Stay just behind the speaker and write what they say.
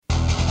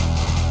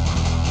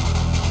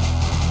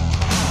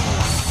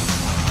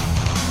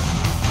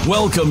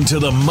Welcome to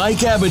the Mike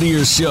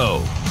Abadir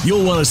Show.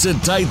 You'll want to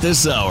sit tight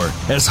this hour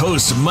as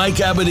host Mike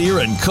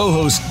Abadir and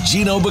co-host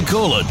Gino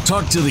Bacola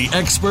talk to the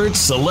experts,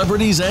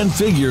 celebrities, and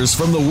figures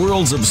from the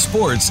worlds of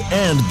sports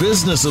and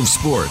business of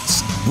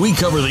sports. We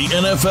cover the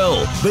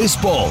NFL,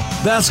 baseball,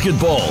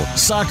 basketball,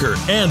 soccer,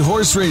 and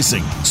horse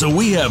racing, so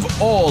we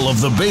have all of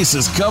the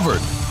bases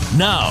covered.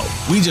 Now,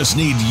 we just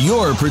need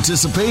your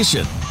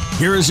participation.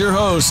 Here is your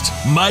host,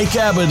 Mike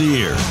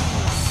Abadir.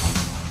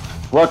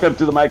 Welcome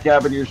to the Mike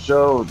Abadir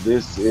Show.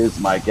 This is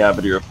Mike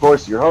Abadir, of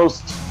course, your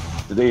host.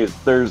 Today is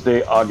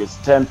Thursday,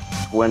 August 10th,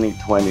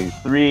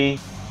 2023.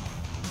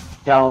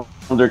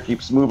 Calendar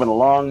keeps moving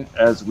along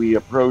as we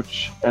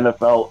approach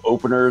NFL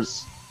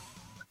openers,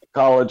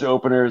 college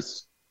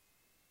openers,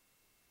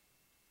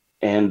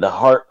 and the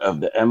heart of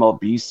the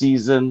MLB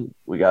season.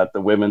 We got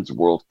the Women's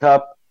World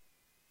Cup.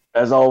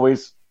 As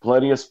always,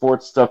 plenty of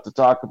sports stuff to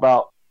talk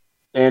about.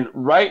 And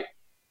right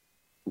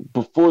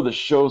before the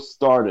show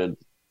started,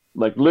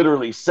 like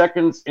literally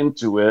seconds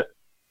into it,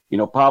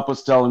 Pop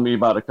was telling me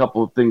about a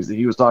couple of things that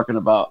he was talking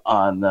about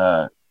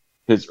on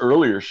his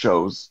earlier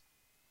shows.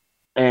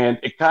 And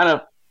it kind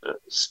of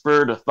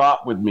spurred a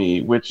thought with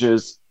me, which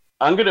is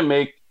I'm going to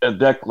make a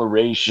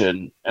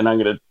declaration and I'm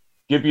going to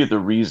give you the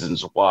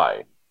reasons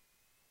why.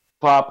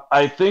 Pop,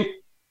 I think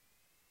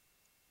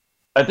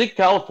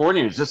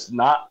California is just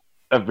not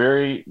a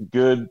very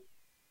good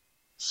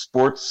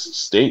sports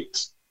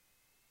state.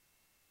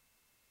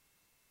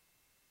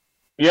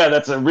 Yeah,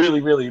 that's a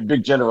really, really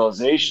big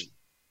generalization.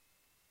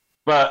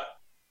 But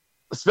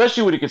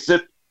especially when you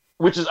consider,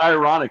 which is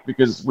ironic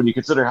because when you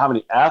consider how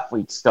many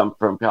athletes come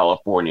from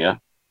California,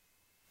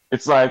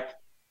 it's like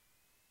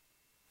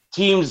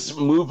teams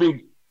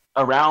moving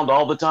around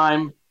all the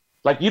time.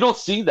 Like you don't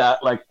see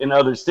that like in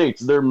other states.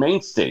 They're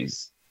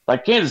mainstays.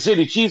 Like Kansas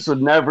City Chiefs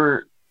would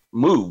never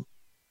move.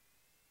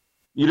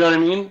 You know what I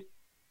mean?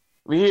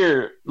 We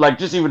hear, like,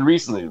 just even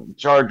recently, the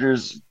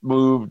Chargers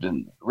moved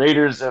and the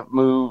Raiders have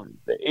moved.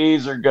 The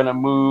A's are going to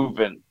move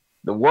and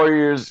the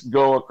Warriors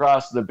go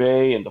across the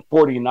bay and the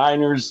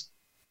 49ers,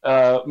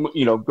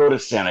 go to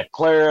Santa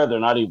Clara. They're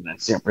not even in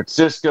San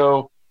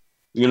Francisco.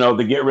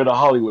 They get rid of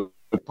Hollywood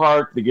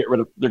Park.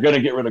 They're going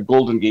to get rid of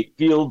Golden Gate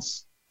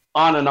Fields,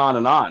 on and on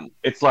and on.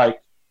 It's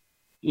like,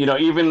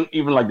 even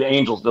like the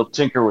Angels, they'll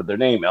tinker with their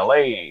name, LA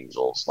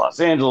Angels, Los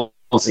Angeles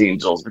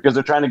Angels, because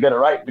they're trying to get it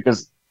right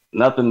because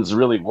nothing's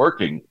really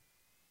working.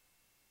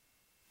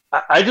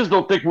 I just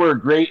don't think we're a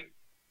great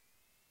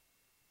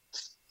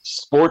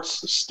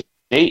sports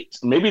state.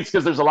 Maybe it's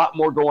because there's a lot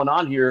more going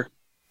on here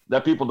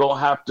that people don't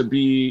have to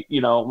be,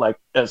 like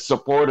as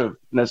supportive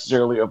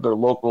necessarily of their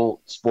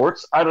local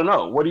sports. I don't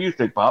know. What do you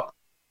think, Pop?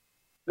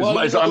 Am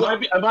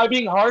I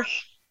being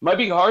harsh? Am I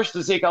being harsh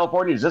to say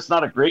California is just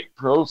not a great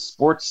pro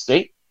sports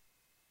state?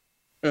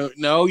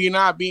 No, you're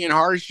not being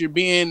harsh. You're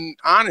being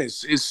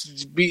honest.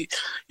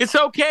 It's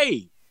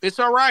okay. It's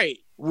all right.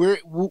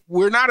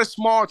 We're not a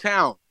small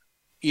town.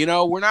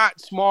 We're not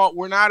small.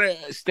 We're not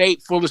a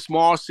state full of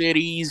small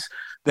cities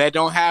that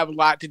don't have a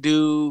lot to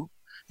do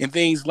and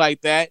things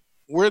like that.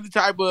 We're the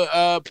type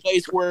of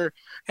place where,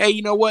 hey,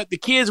 you know what? The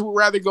kids would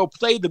rather go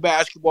play the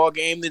basketball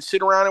game than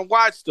sit around and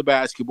watch the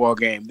basketball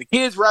game. The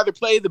kids rather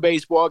play the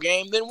baseball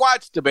game than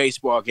watch the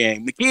baseball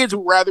game. The kids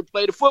would rather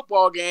play the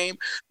football game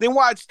than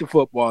watch the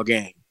football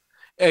game,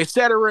 et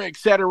cetera, et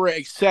cetera,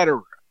 et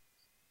cetera.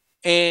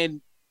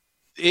 And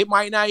it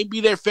might not even be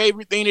their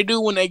favorite thing to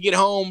do when they get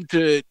home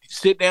to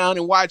sit down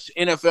and watch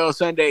NFL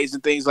Sundays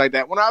and things like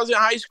that. When I was in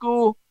high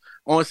school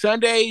on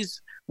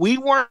Sundays, we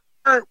weren't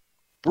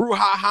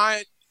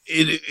brouhaha.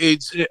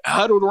 It's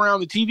huddled around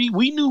the TV.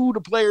 We knew who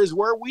the players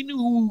were. We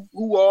knew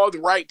who all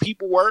the right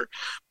people were.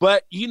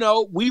 But,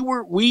 we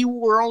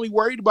were only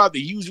worried about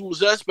the usual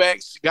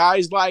suspects,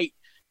 guys like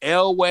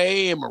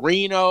Elway and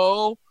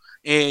Marino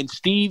and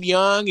Steve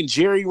Young and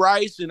Jerry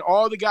Rice and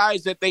all the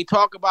guys that they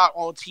talk about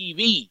on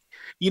TV.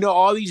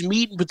 All these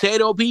meat and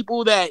potato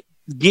people that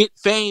get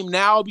fame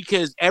now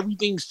because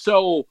everything's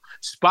so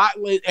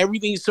spotlight,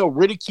 everything's so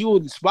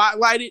ridiculed and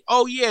spotlighted.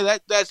 Oh yeah,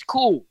 that's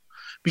cool.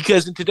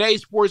 Because in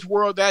today's sports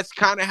world, that's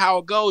kind of how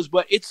it goes.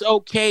 But it's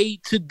okay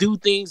to do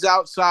things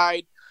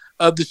outside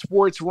of the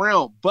sports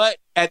realm. But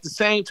at the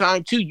same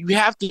time, too, you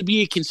have to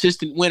be a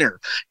consistent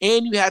winner.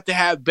 And you have to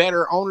have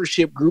better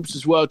ownership groups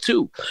as well,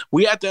 too.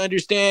 We have to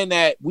understand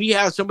that we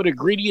have some of the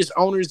greediest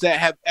owners that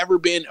have ever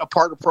been a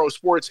part of pro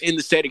sports in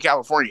the state of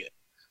California.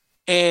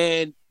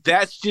 And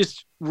that's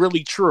just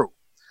really true.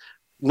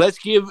 Let's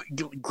give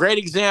a great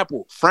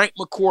example. Frank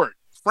McCourt.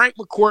 Frank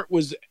McCourt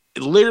was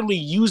literally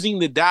using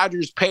the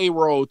Dodgers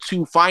payroll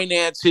to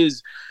finance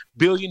his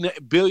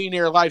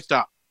billionaire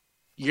lifestyle.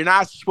 You're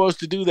not supposed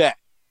to do that.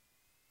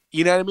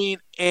 You know what I mean?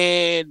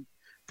 And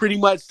pretty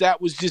much that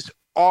was just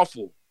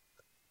awful.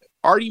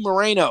 Artie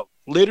Moreno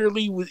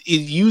literally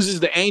uses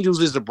the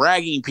Angels as a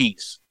bragging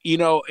piece,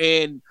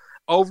 and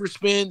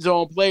overspends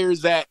on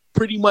players that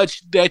pretty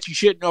much that you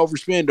shouldn't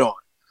overspend on.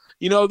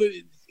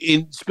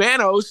 in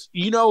Spanos,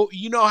 you know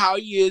how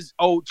he is,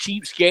 old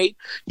cheapskate.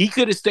 He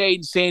could have stayed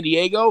in San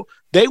Diego.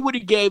 They would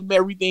have gave him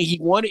everything he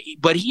wanted,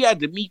 but he had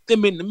to meet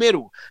them in the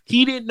middle.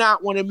 He did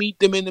not want to meet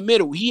them in the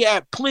middle. He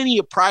had plenty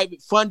of private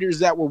funders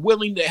that were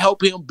willing to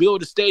help him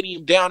build a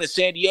stadium down in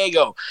San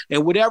Diego.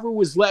 And whatever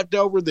was left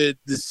over, the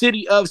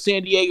city of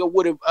San Diego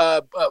would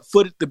have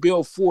footed the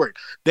bill for it.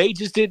 They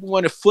just didn't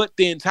want to foot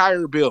the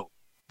entire bill.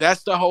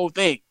 That's the whole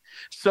thing.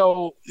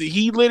 So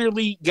he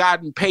literally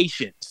got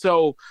impatient.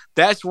 So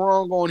that's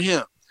wrong on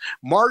him.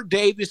 Mark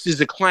Davis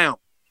is a clown.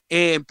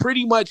 And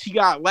pretty much he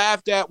got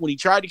laughed at when he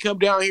tried to come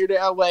down here to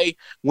LA,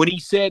 when he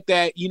said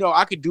that,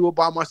 I could do it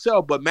by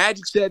myself. But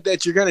Magic said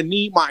that you're going to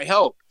need my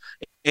help.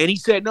 And he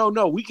said, no,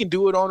 we can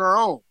do it on our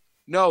own.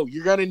 No,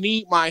 you're going to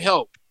need my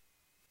help.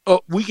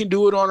 Oh, we can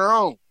do it on our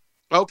own.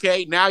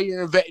 Okay, now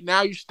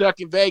you're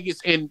stuck in Vegas,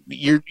 and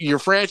your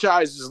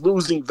franchise is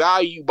losing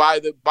value by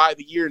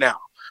the year now.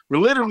 We're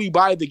literally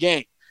by the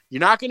game. You're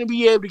not going to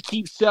be able to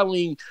keep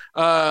selling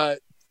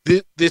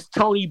this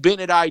Tony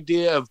Bennett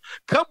idea of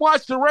come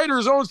watch the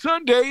Raiders on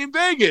Sunday in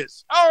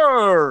Vegas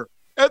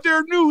at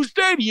their new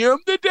stadium,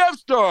 the Death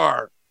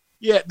Star.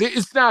 Yeah,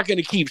 it's not going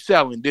to keep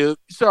selling, dude.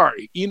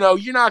 Sorry.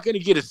 You're not going to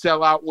get a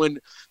sellout when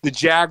the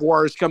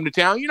Jaguars come to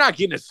town. You're not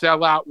getting a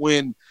sellout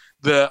when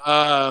the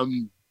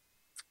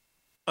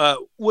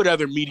what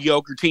other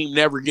mediocre team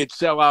never gets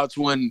sellouts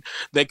when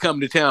they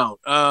come to town?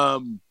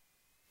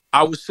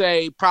 I would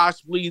say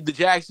possibly the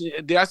Jackson.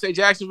 Did I say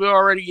Jacksonville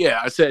already?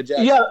 Yeah, I said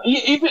Jacksonville.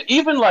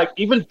 Yeah,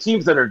 even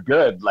teams that are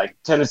good, like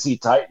Tennessee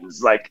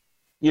Titans, right.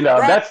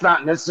 That's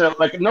not necessarily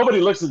like nobody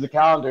looks at the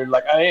calendar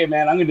like, hey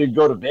man, I'm going to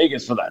go to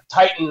Vegas for that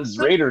Titans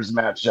Raiders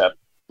matchup.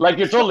 Like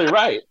you're totally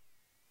right.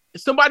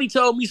 Somebody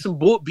told me some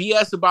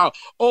BS about,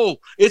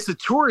 it's a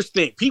tourist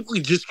thing. People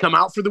can just come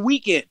out for the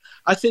weekend.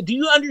 I said, do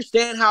you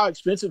understand how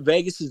expensive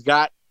Vegas has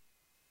got?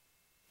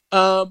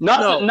 No. If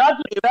I'm an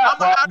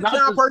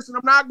out-of-town person,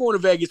 I'm not going to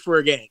Vegas for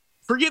a game.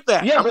 Forget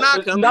that. Yeah, I'm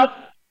not coming.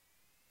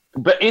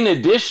 But in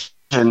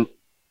addition,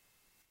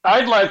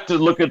 I'd like to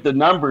look at the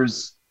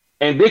numbers,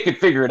 and they could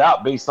figure it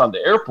out based on the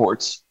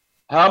airports.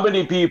 How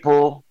many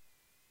people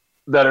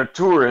that are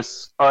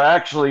tourists are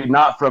actually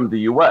not from the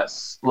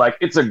U.S.? Like,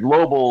 it's a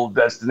global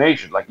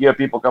destination. Like, you have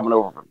people coming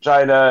over from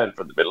China and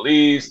from the Middle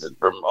East and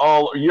from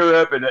all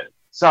Europe and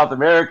South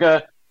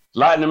America,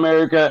 Latin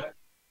America.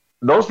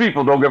 Those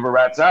people don't give a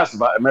rat's ass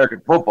about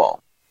American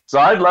football. So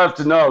I'd love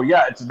to know,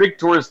 it's a big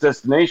tourist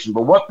destination,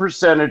 but what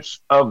percentage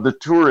of the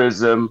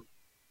tourism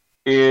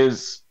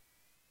is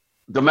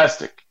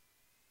domestic?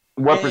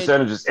 What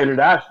percentage is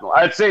international?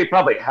 I'd say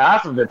probably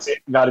half of it's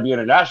got to be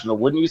international,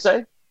 wouldn't you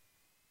say?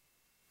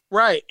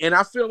 Right, and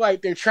I feel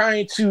like they're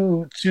trying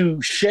to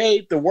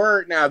shade the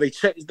word now. They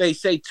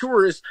say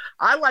tourists.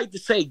 I like to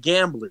say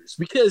gamblers,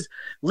 because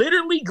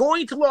literally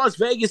going to Las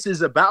Vegas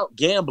is about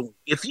gambling.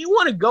 If you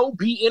want to go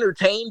be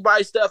entertained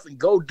by stuff and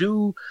go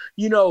do,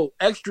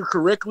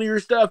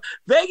 extracurricular stuff,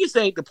 Vegas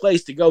ain't the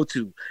place to go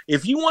to.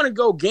 If you want to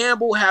go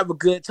gamble, have a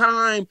good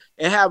time,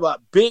 and have a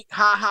big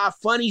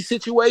funny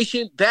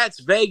situation, that's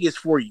Vegas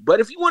for you.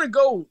 But if you want to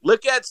go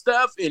look at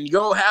stuff and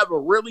go have a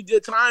really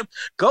good time,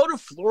 go to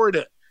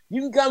Florida.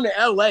 You can come to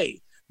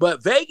L.A.,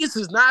 but Vegas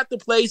is not the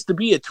place to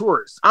be a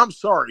tourist. I'm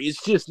sorry.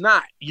 It's just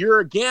not. You're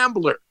a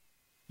gambler.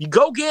 You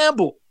go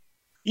gamble.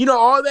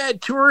 All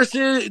that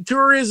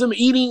tourism,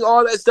 eating,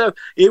 all that stuff,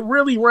 it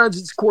really runs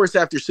its course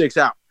after 6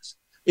 hours.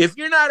 If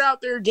you're not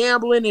out there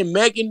gambling and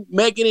making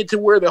it to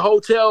where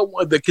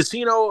the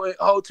casino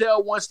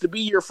hotel wants to be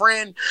your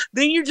friend,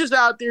 then you're just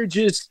out there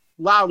just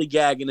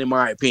lollygagging, in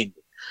my opinion.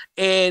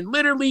 And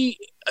literally,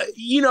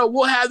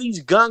 we'll have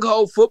these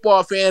gung-ho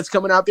football fans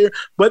coming out there,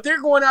 but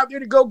they're going out there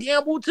to go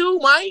gamble too,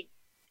 Mike.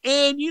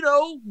 And,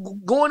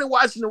 going and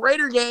watching the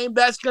Raider game,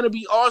 that's going to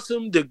be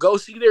awesome to go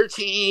see their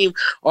team,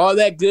 all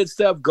that good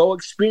stuff, go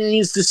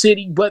experience the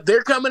city. But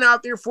they're coming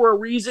out there for a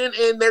reason,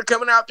 and they're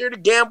coming out there to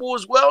gamble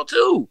as well,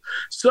 too.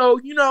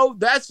 So,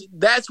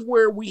 that's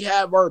where we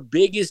have our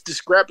biggest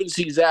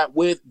discrepancies at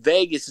with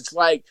Vegas. It's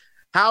like,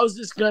 how's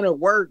this going to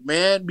work,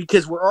 man?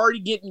 Because we're already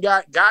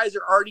guys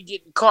are already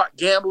getting caught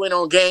gambling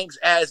on games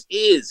as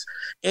is.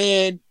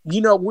 And,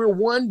 we're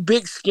one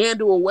big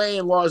scandal away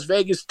in Las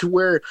Vegas to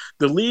where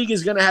the league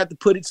is going to have to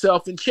put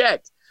itself in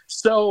check.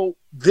 So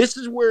this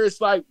is where it's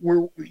like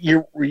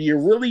you're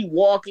really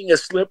walking a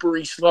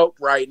slippery slope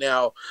right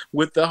now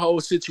with the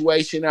whole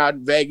situation out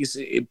in Vegas,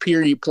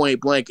 period,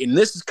 point blank. And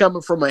this is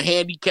coming from a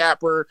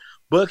handicapper,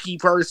 bookie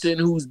person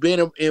who's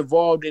been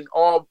involved in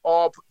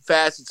all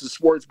facets of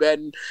sports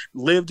betting,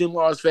 lived in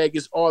Las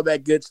Vegas, all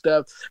that good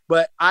stuff.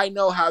 But I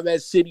know how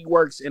that city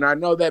works, and I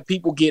know that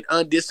people get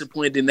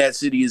undisciplined in that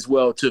city as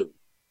well, too.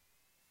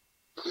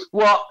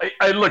 Well,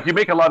 look, you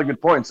make a lot of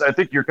good points. I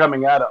think you're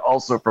coming at it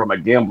also from a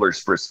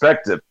gambler's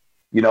perspective.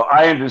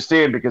 I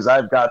understand because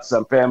I've got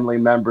some family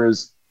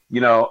members,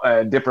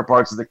 in different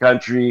parts of the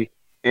country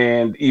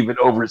and even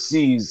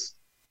overseas.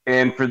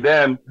 And for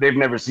them, they've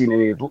never seen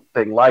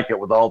anything like it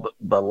with all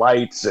the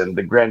lights and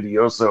the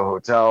grandioso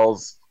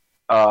hotels.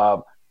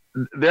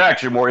 they're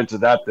actually more into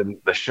that than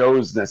the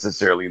shows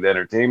necessarily, the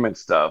entertainment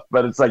stuff.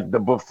 But it's like the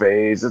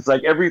buffets. It's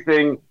like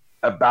everything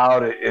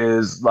about it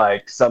is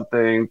like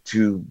something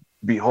to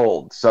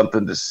behold,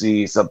 something to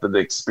see, something to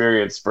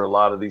experience for a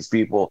lot of these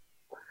people.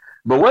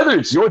 But whether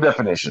it's your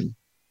definition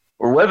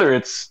or whether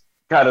it's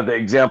kind of the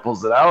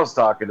examples that I was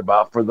talking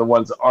about for the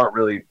ones that aren't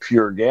really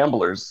pure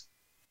gamblers,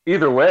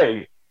 either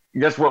way,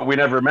 guess what we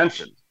never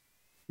mentioned?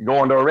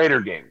 Going to a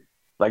Raider game.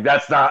 Like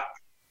that's not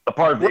a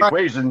part of the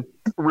equation,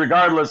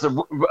 regardless of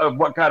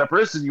what kind of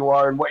person you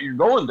are and what you're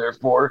going there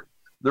for.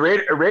 The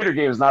Raider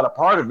game is not a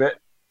part of it.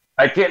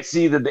 I can't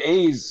see that the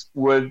A's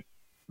would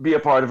be a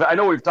part of it. I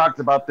know we've talked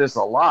about this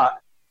a lot.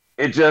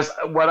 It just,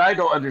 what I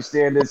don't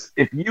understand is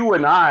if you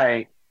and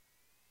I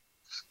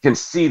can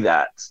see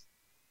that,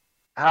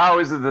 how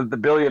is it that the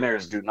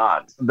billionaires do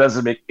not? It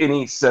doesn't make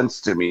any sense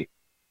to me.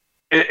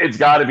 It's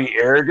got to be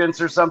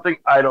arrogance or something.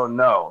 I don't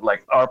know.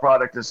 Like, our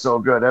product is so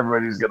good,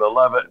 everybody's going to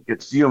love it,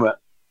 consume it.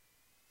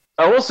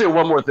 I will say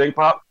one more thing,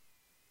 Pop.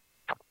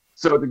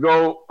 So to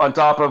go on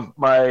top of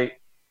my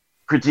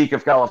critique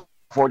of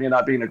California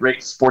not being a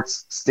great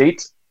sports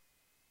state,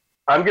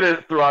 I'm going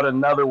to throw out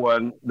another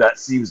one that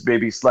seems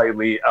maybe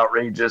slightly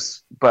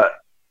outrageous, but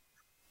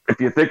if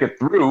you think it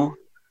through,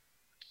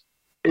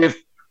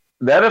 if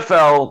the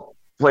NFL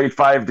played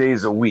 5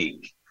 days a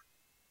week,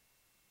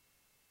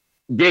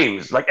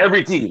 games, like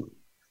every team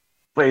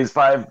plays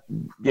 5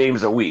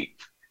 games a week,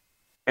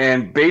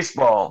 and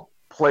baseball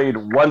played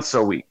once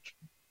a week.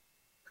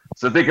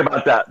 So think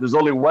about that. There's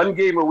only 1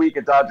 game a week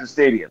at Dodger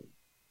Stadium.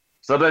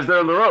 Sometimes they're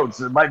on the road,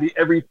 so it might be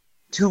every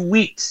 2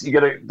 weeks you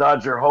get a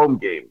Dodger home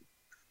game,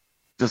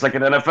 just like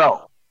an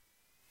NFL.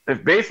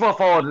 If baseball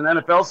followed an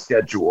NFL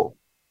schedule,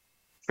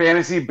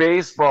 fantasy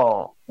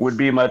baseball would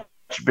be much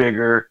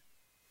bigger,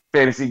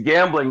 fantasy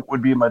gambling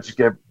would be much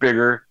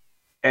bigger,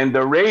 and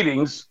the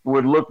ratings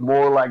would look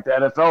more like the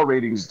NFL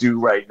ratings do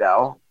right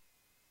now.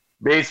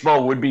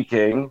 Baseball would be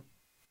king,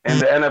 and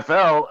the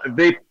NFL, if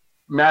they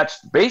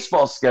matched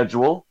baseball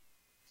schedule,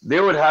 they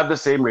would have the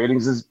same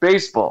ratings as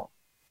baseball.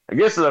 I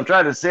guess what I'm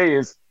trying to say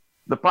is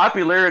the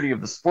popularity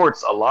of the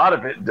sports, a lot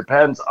of it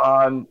depends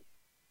on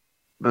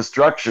the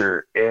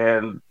structure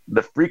and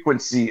the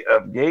frequency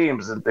of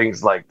games and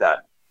things like that.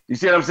 You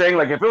see what I'm saying?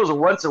 Like if it was a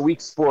once a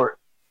week sport,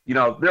 you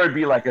know, there would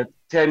be like a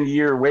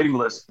 10-year waiting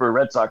list for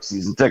Red Sox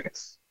season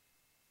tickets.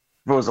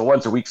 If it was a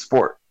once a week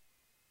sport.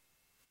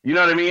 You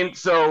know what I mean?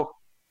 So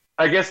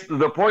I guess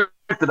the point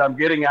that I'm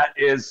getting at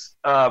is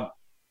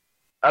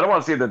I don't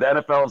want to say that the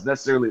NFL is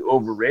necessarily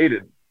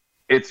overrated.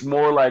 It's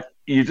more like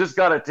you just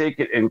got to take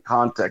it in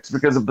context,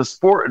 because if the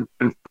sport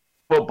in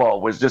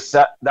football was just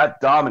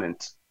that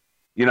dominant,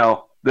 you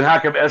know, then how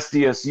come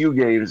SDSU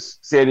games,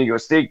 San Diego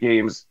State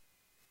games,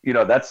 you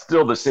know, that's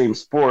still the same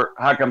sport.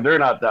 How come they're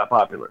not that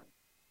popular?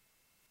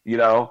 You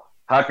know,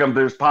 how come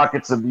there's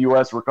pockets of the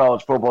U.S. where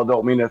college football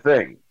don't mean a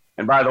thing?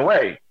 And by the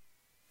way,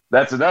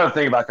 that's another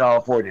thing about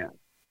California.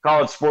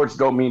 College sports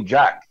don't mean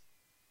jack.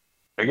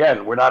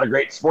 Again, we're not a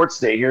great sports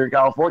state here in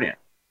California.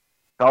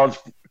 College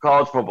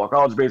football,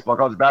 college baseball,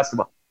 college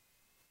basketball.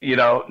 You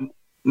know,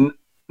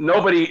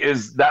 nobody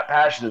is that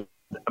passionate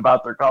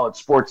about their college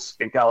sports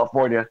in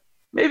California.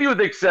 Maybe with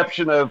the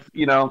exception of,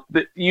 you know,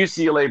 the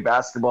UCLA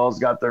basketball's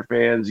got their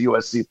fans,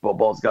 USC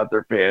football's got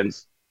their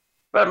fans.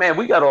 But, man,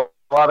 we got a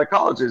lot of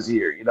colleges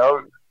here, you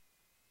know.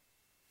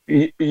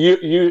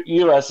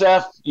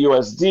 USF,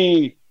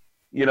 USD,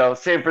 you know,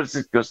 San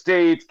Francisco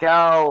State,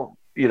 Cal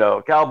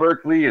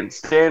Berkeley and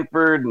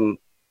Stanford, and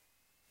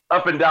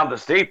up and down the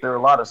state, there are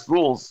a lot of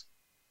schools.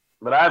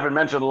 But I haven't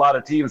mentioned a lot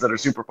of teams that are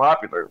super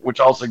popular, which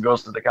also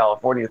goes to the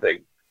California thing.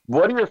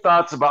 What are your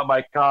thoughts about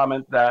my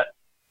comment that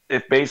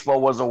if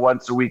baseball was a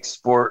once-a-week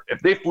sport, if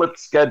they flipped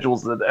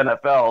schedules to the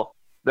NFL,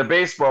 the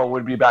baseball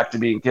would be back to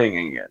being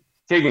king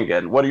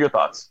again? What are your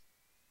thoughts?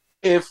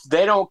 If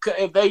they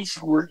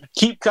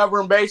keep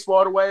covering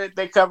baseball the way that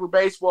they cover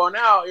baseball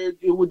now, it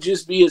would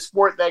just be a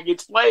sport that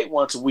gets played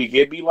once a week.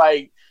 It'd be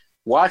like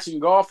watching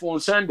golf on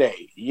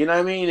Sunday. You know what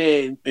I mean?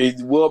 And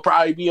it will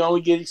probably be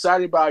only get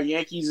excited about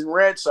Yankees and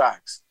Red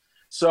Sox.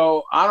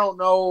 So I don't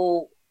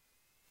know.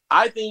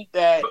 I think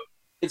that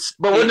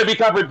But wouldn't it be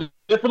covered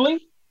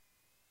differently?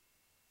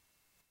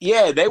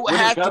 Yeah, they would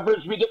have to.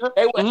 Coverage be different?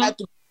 They would have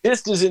to be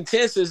just as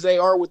intense as they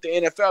are with the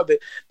NFL.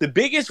 The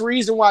biggest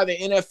reason why the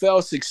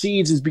NFL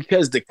succeeds is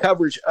because the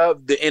coverage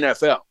of the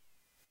NFL.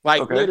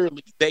 Like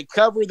literally, they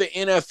cover the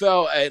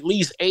NFL at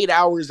least 8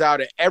 hours out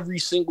of every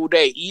single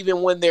day,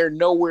 even when they're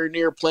nowhere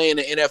near playing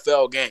an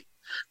NFL game.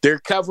 They're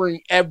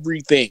covering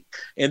everything,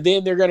 and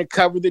then they're going to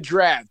cover the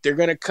draft. They're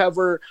going to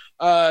cover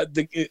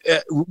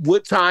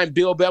what time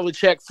Bill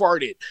Belichick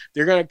farted.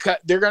 They're going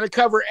to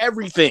cover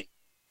everything.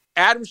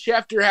 Adam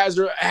Schefter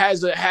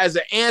has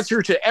an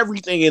answer to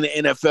everything in the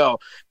NFL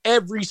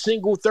every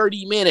single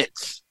 30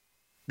 minutes,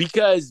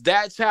 because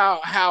that's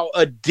how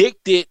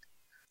addicted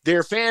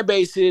their fan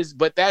base is.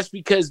 But that's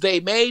because they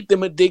made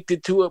them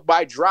addicted to it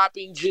by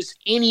dropping just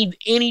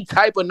any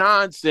type of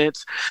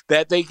nonsense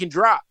that they can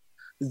drop.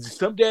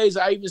 Some days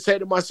I even say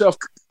to myself,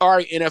 all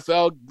right,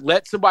 NFL,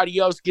 let somebody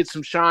else get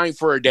some shine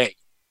for a day.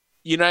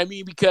 You know what I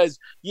mean? Because,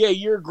 yeah,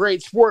 you're a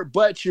great sport,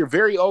 but you're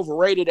very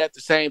overrated at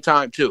the same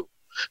time, too.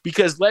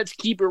 Because let's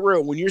keep it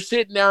real. When you're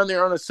sitting down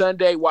there on a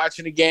Sunday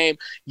watching a game,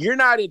 you're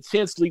not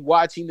intensely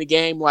watching the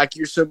game like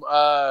you're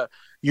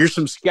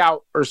some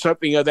scout or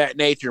something of that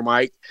nature,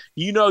 Mike.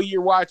 You know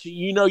you're watching,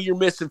 you know you're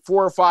missing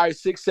 4 or 5,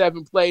 6,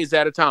 7 plays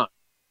at a time.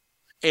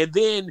 And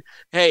then,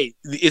 hey,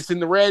 it's in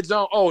the red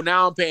zone. Oh,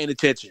 now I'm paying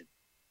attention.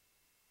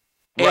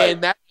 Right.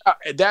 And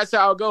that's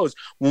how it goes.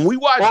 When we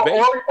watch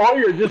or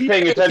you're just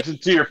paying attention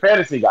to your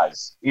fantasy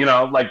guys,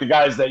 like the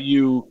guys that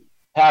you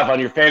have on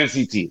your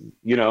fantasy team,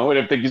 and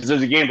if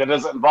there's a game that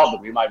doesn't involve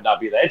them, you might not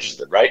be that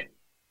interested, right?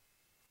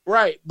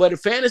 Right, but a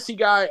fantasy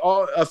guy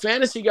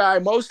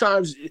most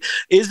times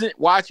isn't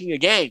watching a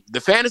game.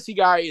 The fantasy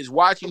guy is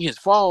watching his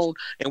phone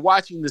and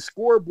watching the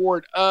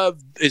scoreboard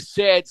of the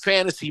said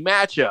fantasy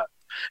matchup.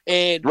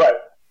 And right.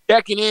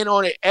 Checking in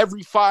on it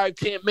every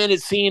 5-10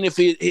 minutes, seeing if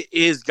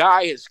his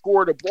guy has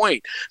scored a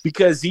point,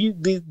 because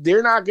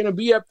they're not going to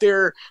be up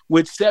there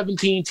with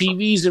 17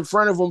 TVs in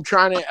front of them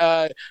trying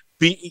to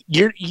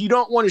you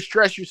don't want to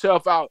stress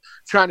yourself out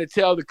trying to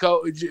tell the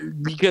coach,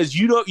 because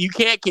you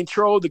can't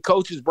control the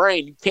coach's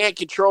brain. You can't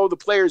control the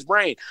player's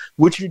brain.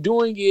 What you're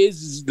doing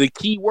is the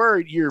key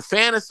word. You're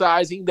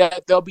fantasizing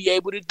that they'll be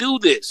able to do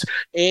this.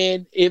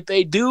 And if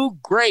they do,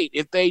 great.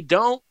 If they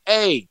don't,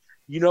 hey,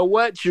 you know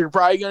what? You're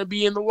probably going to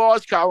be in the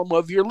loss column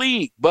of your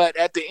league. But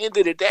at the end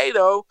of the day,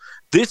 though,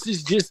 this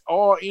is just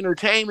all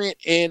entertainment.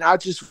 And I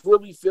just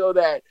really feel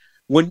that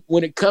when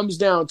it comes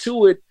down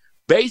to it,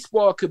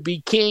 baseball could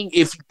be king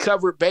if you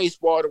covered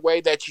baseball the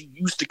way that you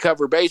used to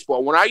cover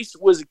baseball. When I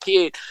was a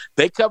kid,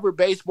 they covered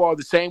baseball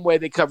the same way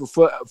they cover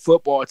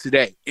football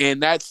today.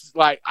 And that's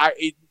like,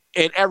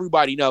 and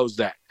everybody knows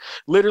that.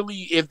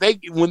 Literally,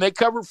 when they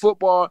covered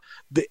football,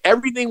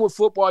 everything with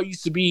football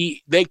used to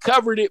be, they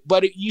covered it,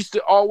 but it used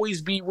to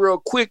always be real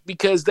quick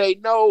because they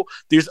know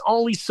there's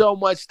only so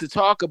much to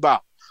talk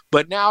about.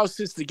 But now,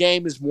 since the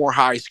game is more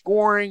high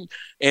scoring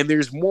and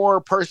there's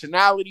more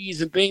personalities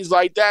and things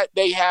like that,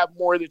 they have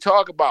more to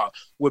talk about.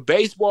 With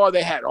baseball,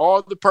 they had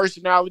all the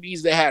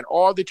personalities, they had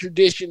all the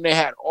tradition, they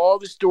had all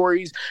the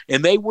stories,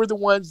 and they were the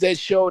ones that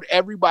showed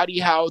everybody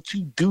how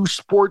to do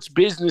sports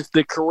business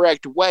the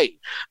correct way.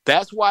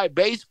 That's why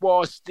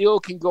baseball still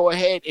can go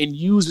ahead and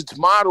use its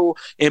model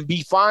and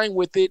be fine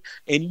with it.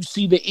 And you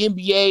see the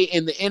NBA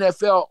and the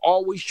NFL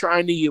always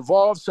trying to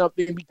evolve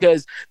something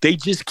because they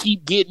just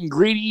keep getting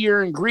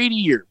greedier and greedier.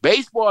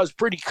 Baseball is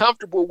pretty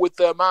comfortable with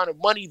the amount of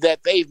money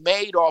that they've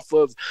made off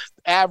of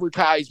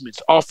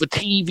advertisements, off of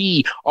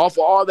TV, off of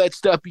all that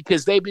stuff,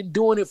 because they've been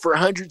doing it for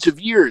hundreds of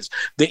years.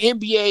 The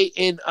NBA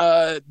and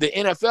the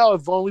NFL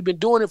have only been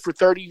doing it for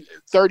 30,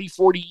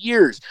 40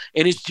 years,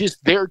 and it's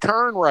just their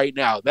turn right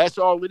now. That's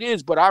all it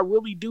is. But I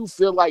really do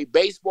feel like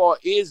baseball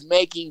is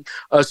making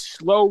a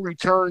slow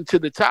return to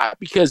the top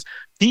because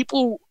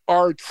people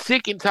are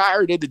sick and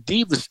tired of the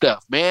diva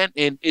stuff, man,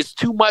 and it's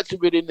too much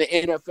of it in the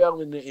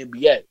NFL and the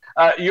NBA.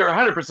 You're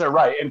 100%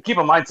 right, and keep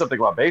in mind something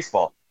about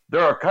baseball.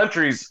 There are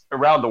countries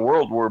around the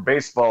world where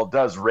baseball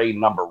does reign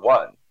number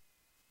one.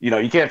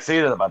 You can't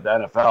say that about the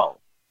NFL.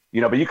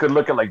 But you could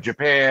look at like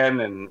Japan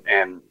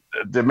and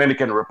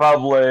Dominican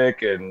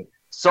Republic and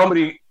so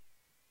many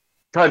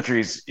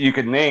countries you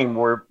could name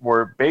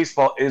where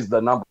baseball is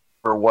the number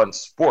one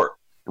sport.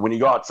 When you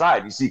go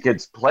outside, you see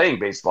kids playing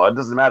baseball. It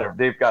doesn't matter if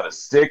they've got a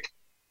stick,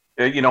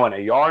 and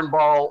a yarn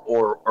ball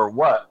or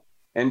what.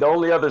 And the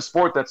only other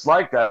sport that's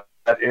like that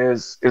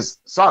is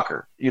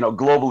soccer,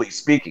 globally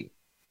speaking.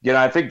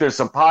 I think there's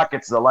some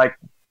pockets that like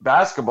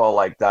basketball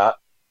like that,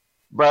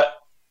 but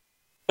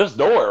there's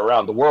nowhere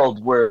around the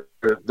world where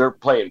they're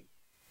playing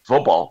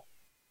football,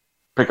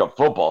 pickup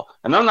football.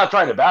 And I'm not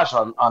trying to bash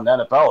on the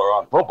NFL or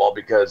on football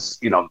because,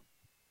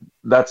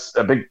 that's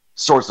a big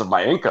source of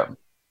my income,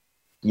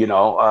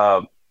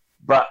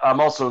 but I'm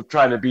also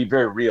trying to be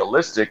very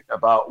realistic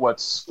about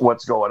what's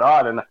going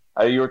on.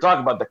 And you were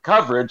talking about the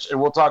coverage, and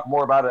we'll talk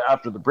more about it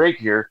after the break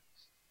here.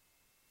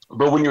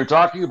 But when you're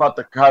talking about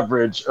the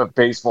coverage of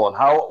baseball and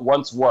how it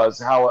once was,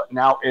 how it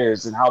now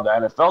is, and how the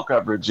NFL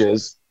coverage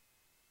is,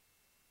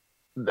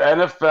 the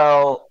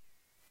NFL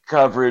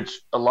coverage,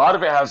 a lot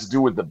of it has to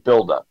do with the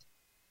buildup,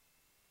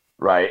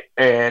 right?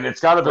 And it's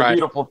kind of a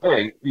beautiful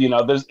thing.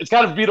 It's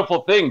kind of a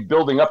beautiful thing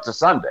building up to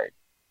Sunday,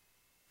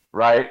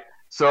 right?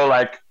 So,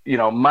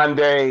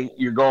 Monday,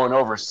 you're going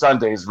over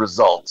Sunday's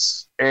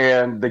results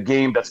and the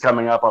game that's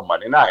coming up on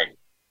Monday night.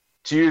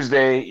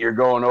 Tuesday, you're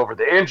going over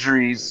the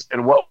injuries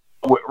and what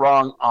went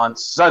wrong on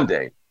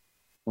Sunday.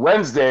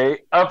 Wednesday,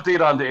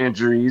 update on the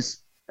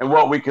injuries and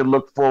what we can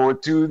look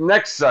forward to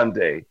next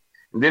Sunday.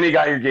 And then you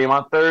got your game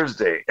on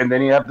Thursday. And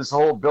then you have this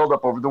whole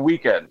buildup over the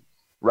weekend,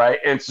 right?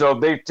 And so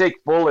they take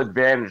full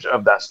advantage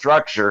of that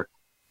structure.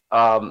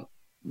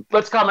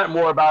 Let's comment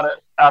more about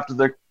it after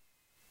the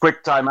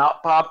quick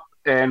timeout, Pop.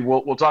 And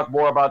we'll talk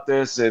more about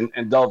this and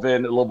delve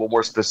in a little bit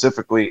more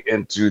specifically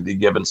into the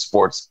given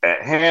sports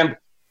at hand.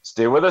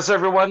 Stay with us,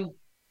 everyone.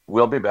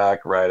 We'll be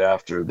back right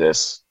after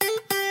this.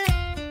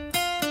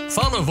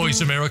 Follow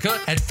Voice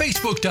America at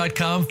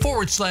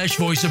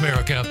facebook.com/Voice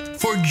America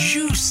for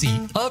juicy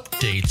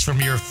updates from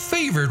your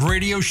favorite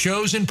radio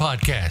shows and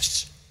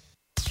podcasts.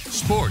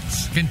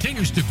 Sports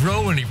continues to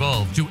grow and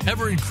evolve to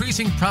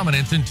ever-increasing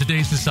prominence in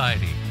today's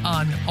society.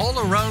 On All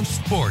Around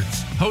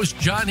Sports, host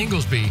John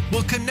Inglesby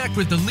will connect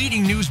with the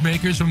leading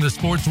newsmakers from the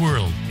sports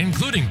world,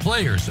 including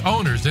players,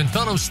 owners, and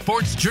fellow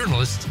sports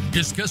journalists,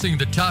 discussing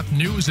the top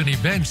news and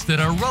events that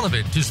are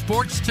relevant to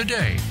sports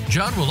today.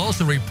 John will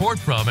also report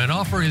from and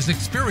offer his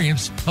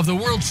experience of the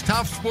world's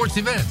top sports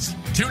events.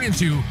 Tune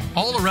into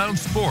All Around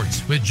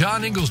Sports with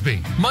John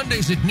Inglesby,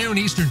 Mondays at noon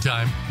Eastern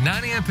Time,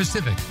 9 a.m.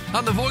 Pacific,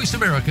 on the Voice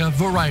America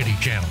Variety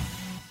Channel.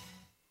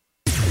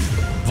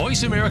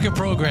 Voice America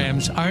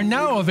programs are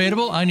now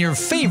available on your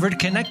favorite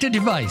connected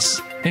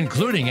device,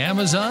 including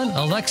Amazon,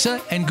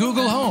 Alexa, and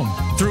Google Home.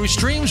 Through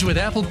streams with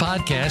Apple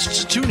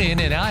Podcasts, TuneIn,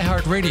 and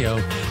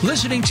iHeartRadio,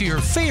 listening to your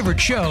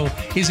favorite show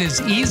is as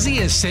easy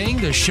as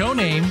saying the show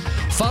name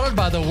followed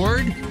by the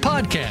word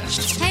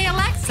podcast. Hey,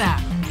 Alexa,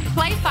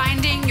 play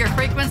Finding Your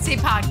Frequency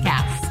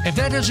podcast. If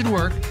that doesn't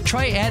work,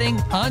 try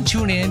adding on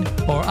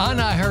TuneIn or on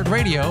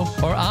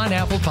iHeartRadio or on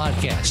Apple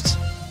Podcasts.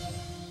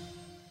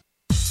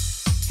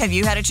 Have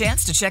you had a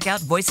chance to check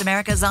out Voice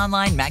America's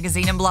online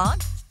magazine and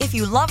blog? If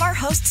you love our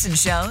hosts and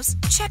shows,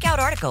 check out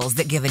articles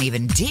that give an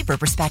even deeper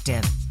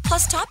perspective,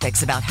 plus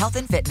topics about health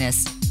and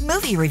fitness,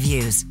 movie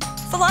reviews,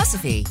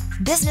 philosophy,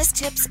 business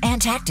tips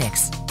and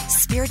tactics,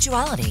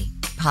 spirituality,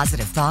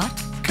 positive thought,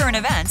 current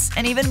events,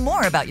 and even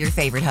more about your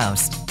favorite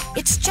host.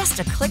 It's just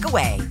a click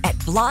away at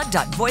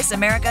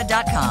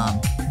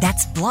blog.voiceamerica.com.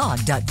 That's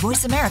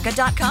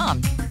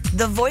blog.voiceamerica.com.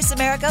 The Voice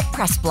America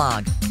Press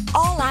Blog.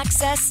 All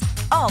access,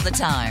 all the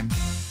time.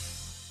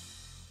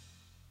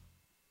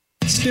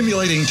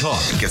 Stimulating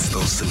talk. It gets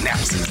those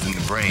synapses in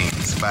the brain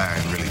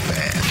firing really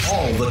fast.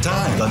 All the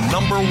time. The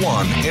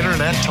 #1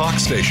 internet talk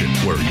station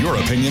where your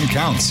opinion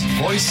counts.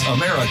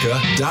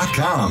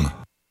 VoiceAmerica.com.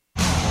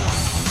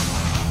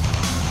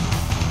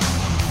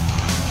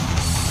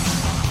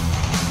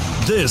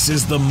 This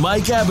is the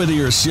Mike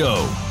Abadir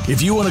Show.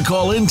 If you want to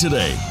call in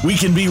today, we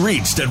can be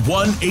reached at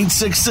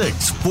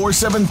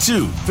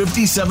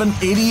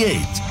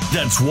 1-866-472-5788.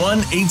 That's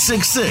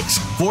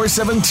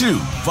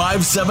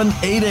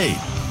 1-866-472-5788.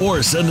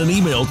 Or send an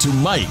email to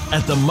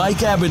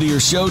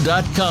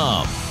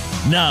mike@themikeabadirshow.com.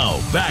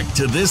 Now, back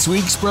to this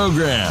week's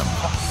program.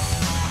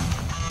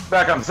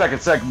 Back on the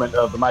second segment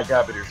of the Mike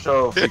Abadir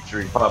Show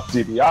featuring Pop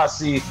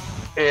DiBiase.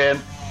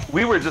 And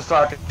we were just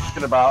talking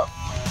about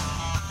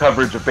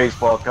coverage of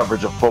baseball,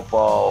 coverage of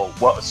football,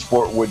 what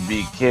sport would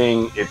be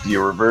king if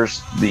you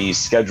reverse the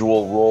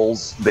schedule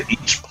roles that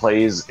each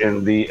plays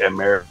in the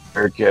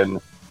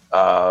American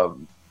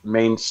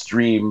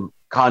mainstream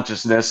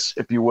consciousness,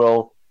 if you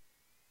will.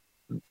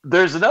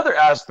 There's another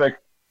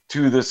aspect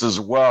to this as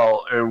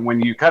well. And when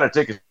you kind of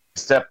take a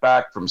step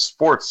back from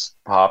sports,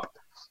 Pop,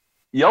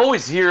 you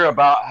always hear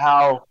about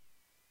how,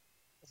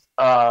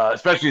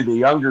 especially the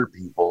younger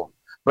people,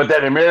 but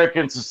that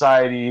American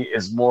society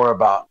is more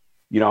about,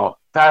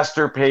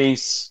 faster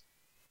pace,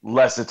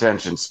 less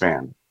attention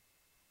span.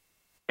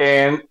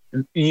 And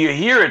you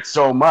hear it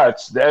so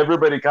much that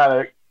everybody kind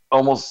of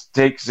almost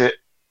takes it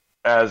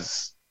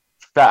as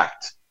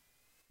fact.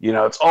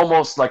 It's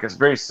almost like it's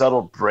very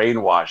subtle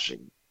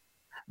brainwashing.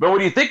 But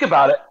when you think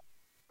about it,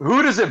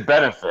 who does it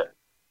benefit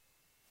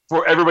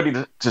for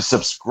everybody to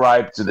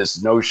subscribe to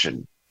this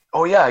notion?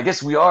 Oh, yeah, I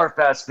guess we are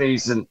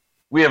fast-paced and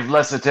we have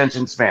less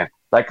attention span.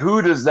 Like,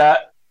 who does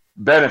that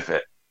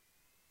benefit?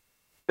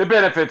 It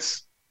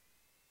benefits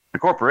the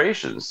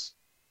corporations,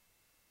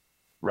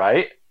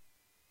 right?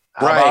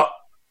 How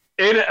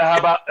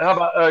about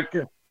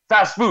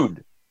fast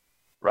food,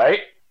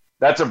 right?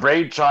 That's a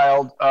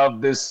brainchild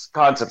of this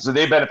concept. So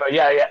they benefit.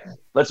 Yeah.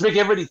 Let's make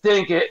everybody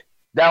think it.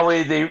 That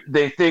way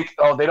they think,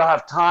 oh, they don't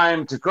have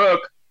time to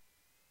cook.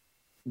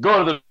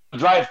 Go to the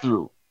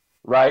drive-through,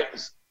 right?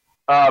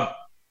 How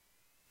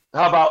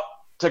about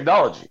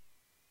technology,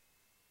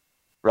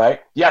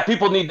 right? Yeah,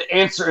 people need the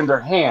answer in their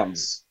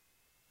hands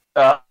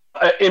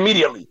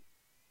immediately.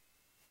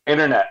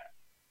 Internet,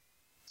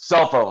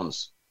 cell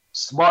phones,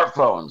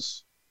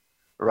 smartphones,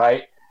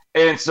 right?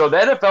 And so the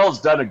NFL has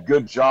done a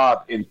good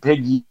job in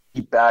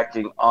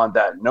piggybacking on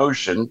that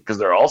notion because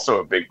they're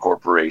also a big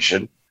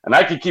corporation. And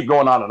I could keep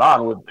going on and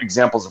on with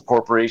examples of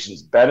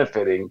corporations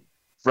benefiting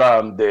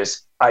from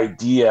this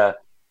idea,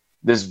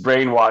 this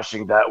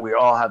brainwashing that we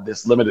all have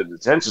this limited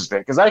attention span.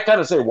 Because I kind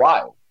of say,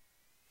 why?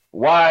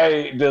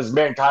 Why does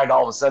mankind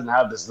all of a sudden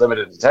have this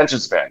limited attention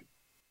span?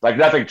 Like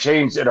nothing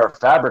changed in our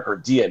fabric or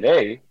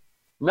DNA.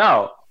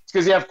 No, it's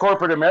because you have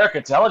corporate America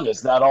telling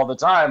us that all the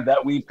time,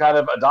 that we've kind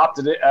of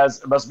adopted it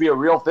as it must be a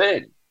real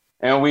thing.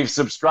 And we've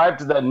subscribed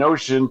to that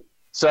notion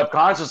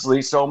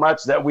subconsciously so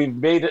much that we've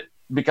made it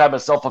become a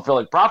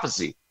self-fulfilling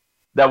prophecy,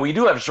 that we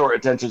do have short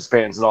attention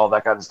spans and all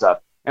that kind of stuff.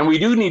 And we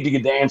do need to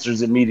get the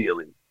answers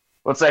immediately.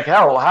 Well, it's like,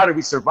 hell, how did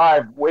we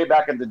survive way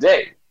back in the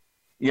day?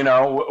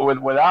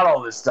 Without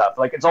all this stuff.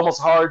 Like, it's almost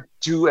hard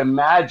to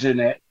imagine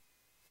it.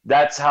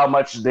 That's how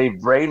much they've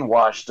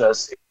brainwashed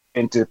us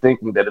into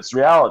thinking that it's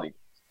reality.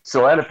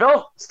 So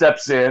NFL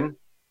steps in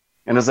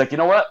and is like, you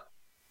know what?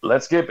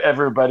 Let's give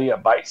everybody a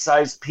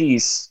bite-sized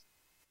piece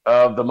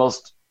of the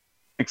most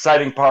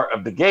exciting part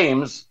of the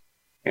games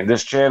in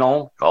this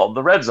channel called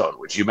the Red Zone,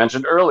 which you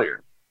mentioned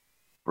earlier,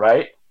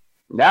 right?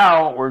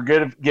 Now we're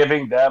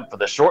giving them, for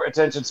the short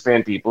attention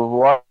span people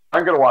who aren't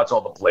going to watch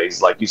all the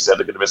plays, like you said,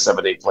 they're going to miss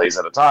 7-8 plays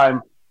at a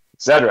time,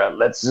 etc.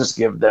 Let's just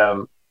give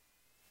them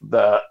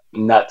the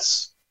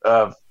nuts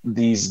of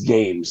these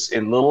games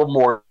in little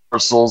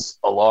morsels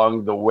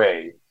along the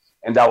way.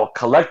 And that will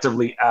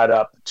collectively add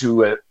up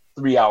to a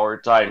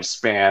 3-hour time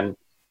span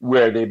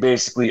where they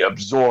basically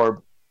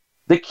absorb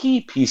the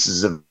key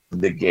pieces of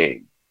the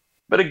game.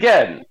 But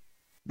again,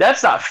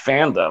 that's not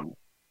fandom.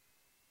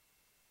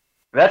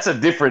 That's a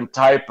different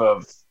type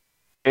of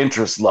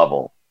interest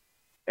level.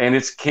 And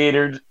it's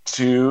catered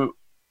to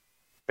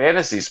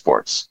fantasy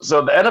sports.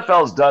 So the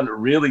NFL has done a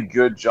really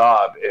good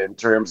job in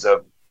terms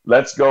of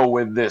let's go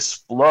with this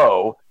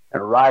flow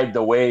and ride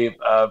the wave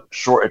of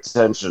short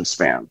attention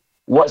span.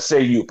 What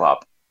say you,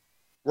 Pop?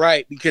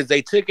 Right, because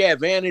they took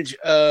advantage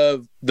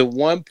of the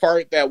one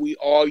part that we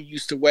all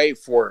used to wait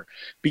for.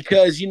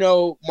 Because,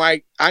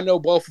 Mike, I know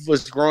both of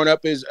us growing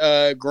up in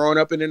the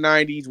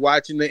 90s,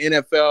 watching the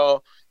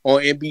NFL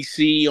on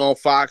NBC, on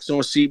Fox, on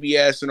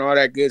CBS, and all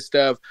that good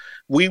stuff.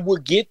 We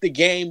would get the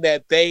game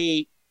that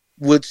they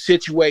would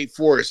situate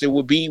for us. It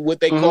would be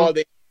what they call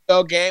the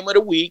NFL game of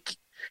the week.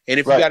 And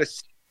if you got a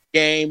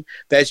game,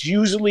 that's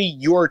usually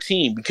your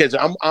team, because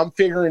I'm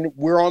figuring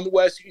we're all on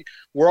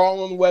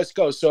the West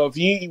Coast. So if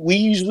we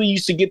usually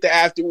used to get the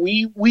after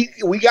we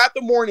got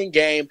the morning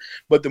game,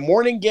 but the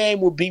morning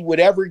game would be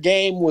whatever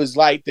game was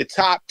like the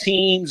top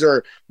teams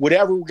or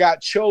whatever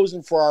got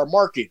chosen for our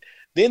market.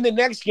 Then the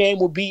next game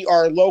would be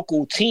our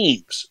local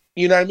teams.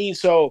 You know what I mean?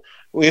 So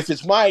if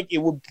it's Mike, it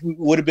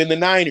would have been the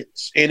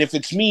Niners, and if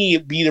it's me,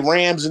 it'd be the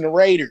Rams and the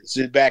Raiders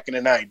back in the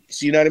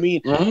 90s. You know what I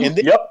mean? And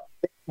then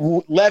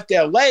left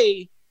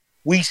LA.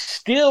 We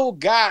still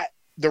got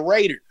the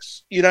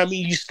Raiders. You know what I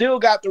mean? You still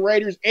got the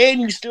Raiders and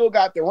you still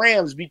got the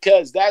Rams,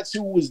 because that's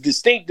who was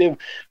distinctive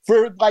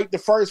for like the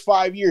first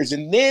 5 years.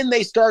 And then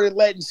they started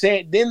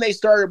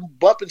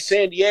bumping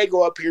San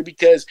Diego up here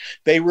because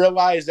they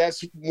realized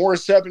that's more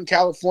Southern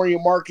California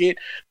market,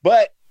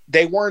 but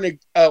they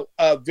weren't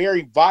a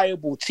very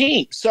viable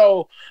team.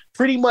 So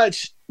pretty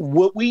much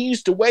what we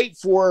used to wait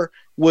for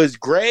was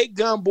Greg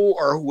Gumbel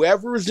or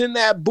whoever was in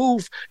that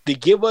booth to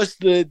give us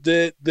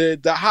the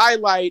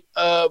highlight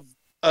of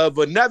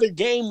another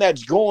game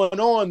that's going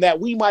on that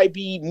we might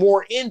be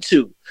more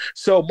into.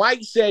 So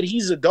Mike said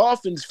he's a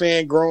Dolphins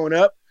fan growing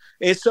up,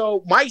 and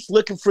so Mike's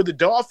looking for the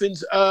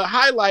Dolphins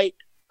highlight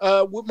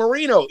with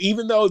Marino,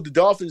 even though the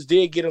Dolphins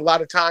did get a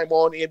lot of time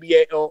on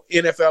NBA, on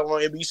NFL,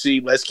 on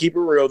NBC. Let's keep it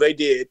real, they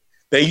did.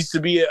 They used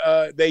to be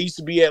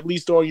at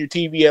least on your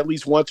TV at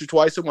least once or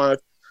twice a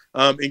month.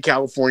 In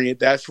California,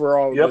 that's where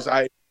all of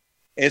us.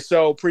 And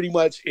so pretty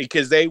much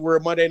because they were a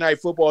Monday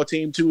Night Football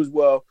team too as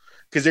well.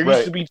 Because there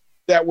used to be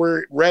that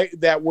were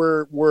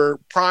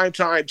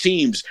primetime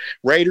teams.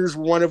 Raiders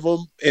were one of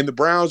them, and the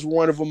Browns were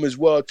one of them as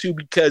well too,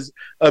 because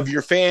of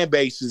your fan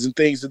bases and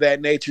things of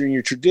that nature and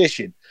your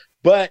tradition.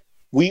 But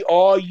we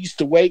all used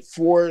to wait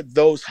for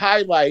those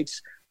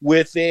highlights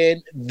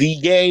within the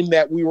game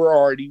that we were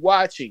already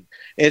watching,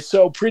 and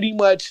so pretty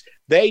much.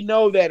 They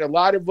know that a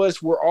lot of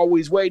us were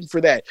always waiting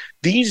for that.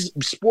 These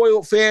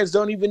spoiled fans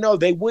don't even know.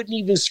 They wouldn't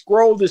even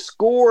scroll the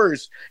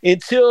scores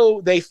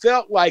until they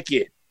felt like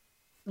it.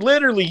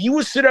 Literally, you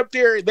would sit up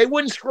there. They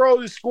wouldn't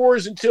scroll the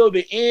scores until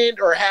the end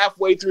or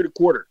halfway through the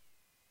quarter.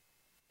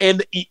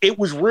 And it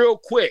was real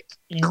quick.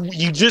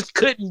 You just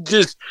couldn't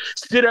just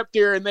sit up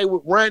there and they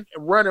would run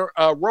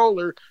a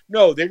roller.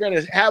 No, they're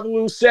going to have a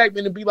little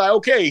segment and be like,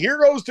 okay, here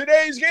goes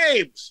today's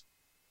games.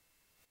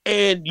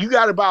 And you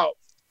got about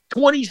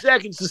 20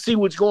 seconds to see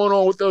what's going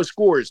on with those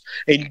scores.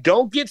 And you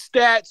don't get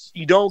stats,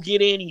 you don't get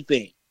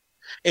anything.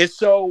 And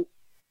so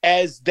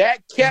as that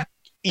kept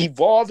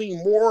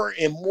evolving more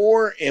and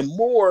more and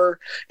more,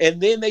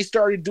 and then they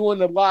started doing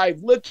the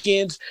live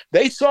look-ins,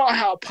 they saw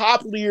how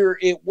popular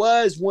it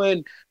was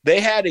when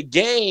they had a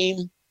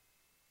game,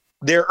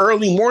 their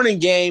early morning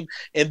game,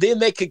 and then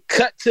they could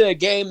cut to a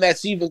game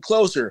that's even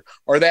closer,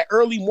 or that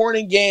early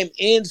morning game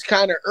ends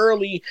kind of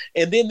early,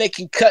 and then they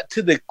can cut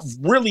to the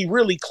really,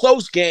 really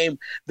close game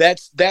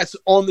that's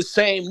on the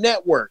same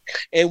network.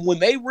 And when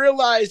they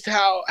realized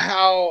how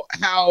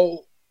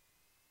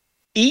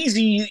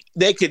easy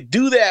they could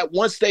do that,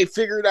 once they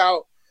figured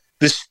out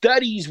the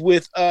studies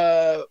with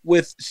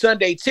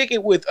Sunday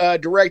Ticket with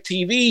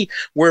DirecTV,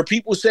 where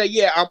people say,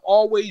 yeah, I'm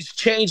always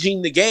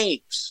changing the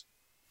games.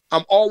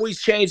 I'm always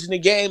changing the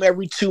game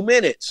every 2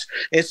 minutes.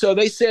 And so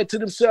they said to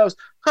themselves,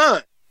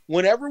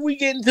 whenever we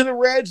get into the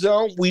red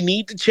zone, we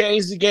need to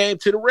change the game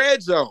to the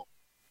red zone.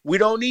 We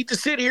don't need to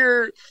sit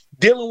here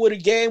dealing with a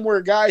game where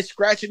a guy's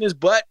scratching his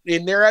butt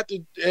and they're at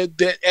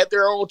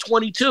their own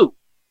 22.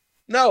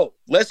 No,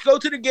 let's go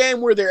to the game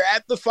where they're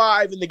at the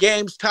 5 and the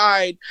game's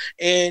tied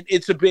and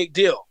it's a big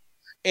deal.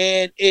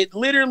 And it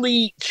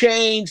literally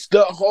changed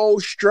the whole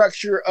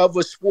structure of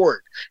a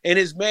sport and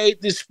has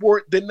made this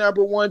sport the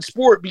number one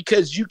sport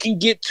because you can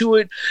get to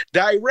it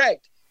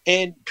direct.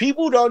 And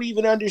people don't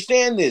even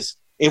understand this.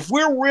 If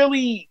we're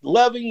really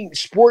loving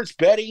sports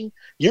betting,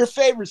 your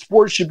favorite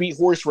sport should be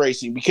horse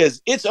racing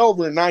because it's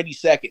over in 90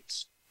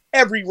 seconds.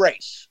 Every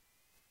race,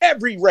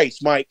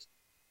 Mike.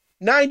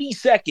 90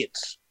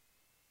 seconds.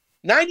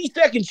 90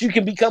 seconds, you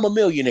can become a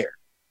millionaire.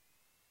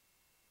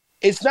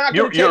 It's not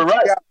going to take You're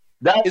right.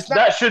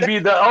 That should be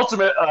the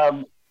ultimate.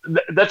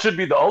 That should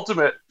be the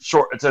ultimate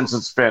short attention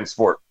span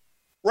sport.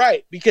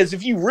 Right, because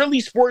if you really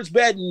sports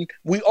betting,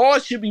 we all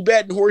should be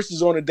betting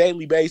horses on a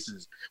daily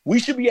basis. We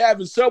should be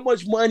having so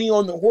much money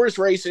on the horse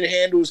racing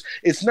handles,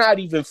 it's not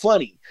even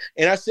funny.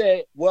 And I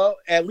said, well,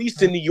 at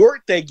least in New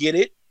York, they get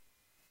it.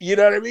 You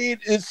know what I mean?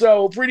 And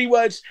so pretty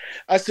much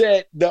I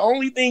said, the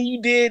only thing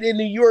you did in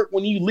New York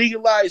when you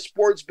legalized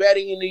sports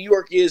betting in New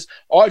York is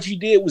all you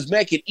did was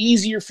make it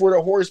easier for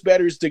the horse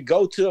bettors to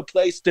go to a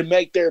place to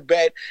make their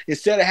bet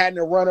instead of having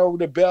to run over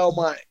to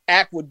Belmont,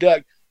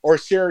 Aqueduct, or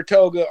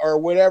Saratoga or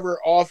whatever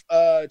off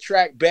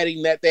track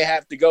betting that they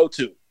have to go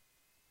to.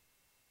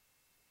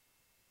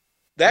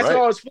 That's right.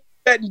 all sports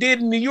betting did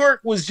in New York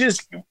was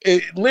just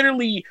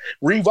literally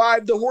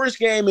revive the horse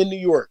game in New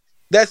York.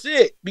 That's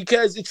it,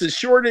 because it's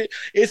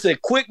a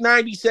quick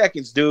 90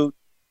 seconds, dude.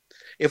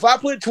 If I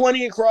put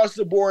 20 across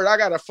the board, I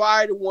got a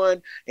 5-1,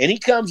 and he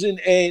comes in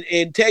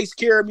and takes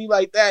care of me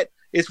like that.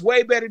 It's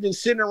way better than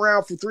sitting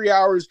around for 3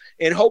 hours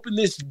and hoping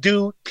this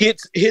dude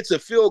hits a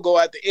field goal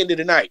at the end of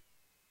the night.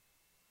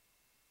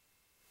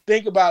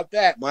 Think about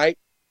that, Mike.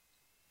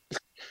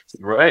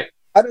 Right.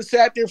 I just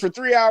sat there for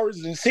 3 hours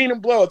and seen them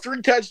blow a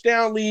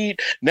 3-touchdown lead.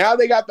 Now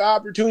they got the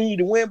opportunity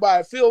to win by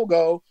a field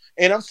goal,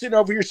 and I'm sitting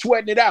over here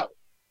sweating it out.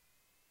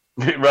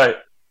 Right.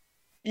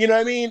 You know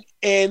what I mean?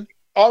 And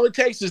all it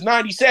takes is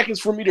 90 seconds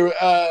for me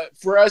to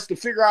for us to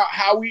figure out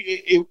how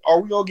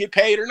are we gonna get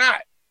paid or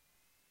not.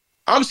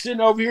 I'm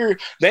sitting over here.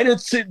 They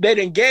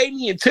didn't gave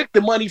me and took the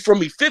money from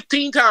me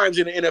 15 times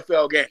in an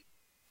NFL game,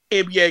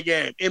 NBA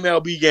game,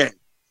 MLB game.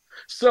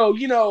 So,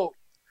 you know,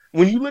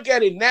 when you look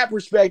at it in that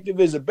perspective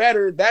as a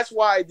bettor, that's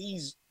why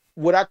these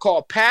what I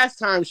call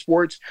pastime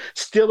sports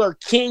still are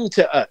king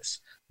to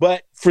us.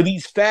 But for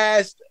these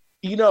fast,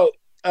 you know,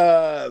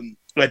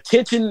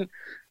 attention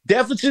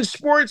deficit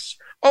sports,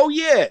 oh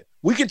yeah,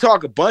 we can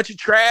talk a bunch of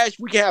trash,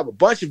 we can have a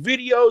bunch of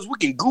videos, we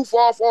can goof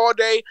off all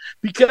day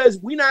because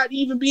we're not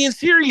even being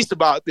serious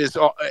about this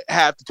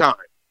half the time.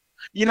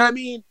 You know what I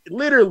mean?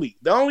 Literally,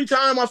 the only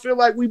time I feel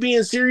like we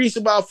being serious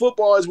about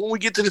football is when we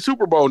get to the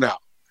Super Bowl now.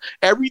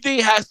 Everything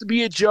has to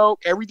be a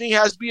joke, everything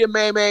has to be a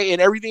meme, and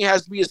everything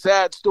has to be a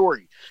sad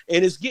story.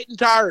 And it's getting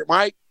tired,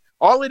 Mike.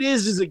 All it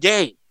is a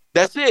game.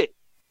 That's it.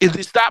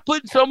 Stop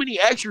putting so many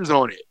extras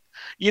on it.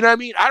 You know what I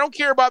mean? I don't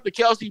care about the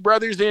Kelsey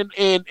brothers and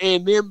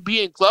them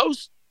being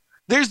close.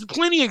 There's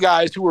plenty of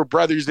guys who are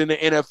brothers in the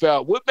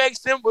NFL. What makes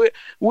them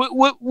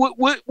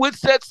what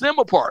sets them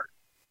apart?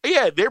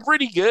 Yeah, they're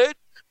pretty good,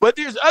 but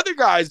there's other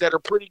guys that are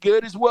pretty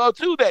good as well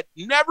too that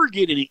never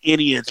get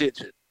any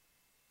attention.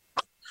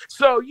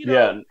 So, you know,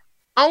 yeah.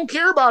 I don't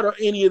care about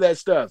any of that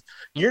stuff.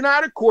 You're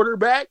not a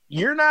quarterback.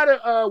 You're not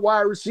a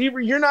wide receiver.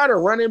 You're not a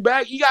running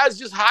back. You guys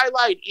just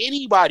highlight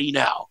anybody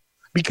now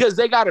because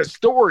they got a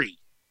story.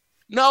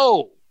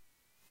 No,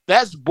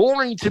 that's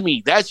boring to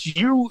me. That's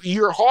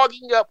you're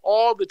hogging up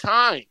all the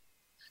time,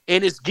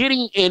 and it's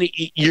getting and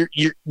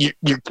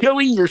you're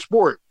killing your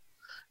sport.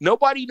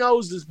 Nobody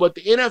knows this, but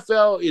the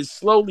NFL is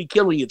slowly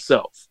killing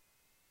itself.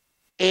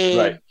 And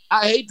right.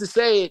 I hate to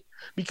say it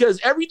because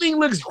everything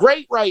looks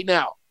great right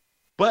now,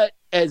 but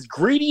as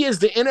greedy as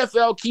the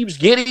NFL keeps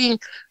getting,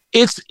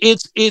 it's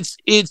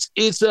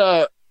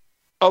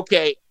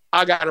okay.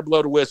 I gotta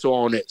blow the whistle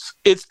on this.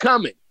 It's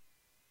coming.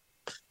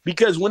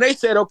 Because when they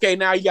said, okay,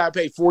 now you got to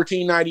pay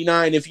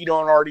 $14.99 if you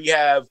don't already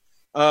have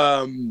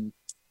NFL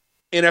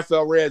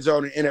Red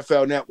Zone and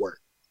NFL Network.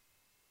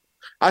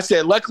 I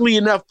said, luckily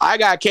enough, I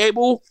got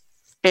cable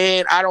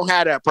and I don't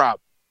have that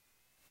problem.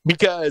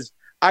 Because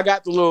I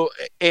got the little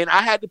 – and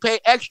I had to pay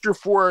extra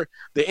for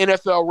the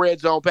NFL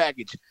Red Zone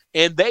package.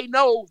 And they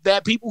know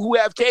that people who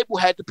have cable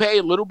had to pay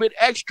a little bit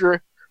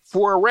extra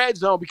for a Red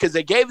Zone because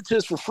they gave it to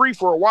us for free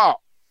for a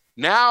while.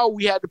 Now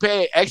we had to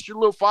pay an extra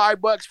little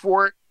 $5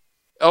 for it.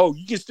 Oh,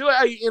 you can still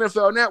have your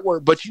NFL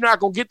Network, but you're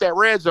not going to get that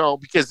Red Zone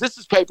because this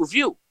is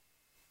pay-per-view.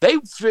 They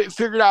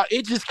figured out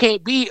it just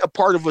can't be a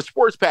part of a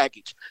sports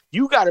package.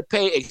 You got to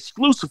pay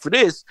exclusive for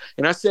this.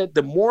 And I said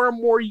the more and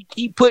more you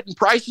keep putting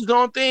prices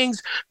on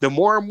things, the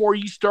more and more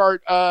you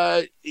start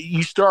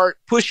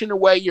pushing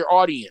away your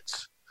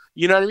audience.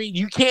 You know what I mean?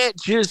 You can't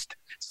just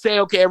say,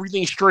 okay,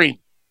 everything's streamed.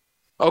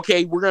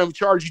 Okay, we're going to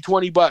charge you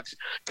 $20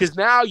 because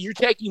now you're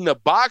taking the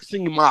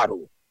boxing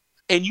model,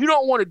 and you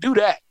don't want to do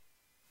that.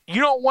 You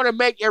don't want to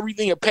make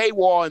everything a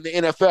paywall in the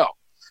NFL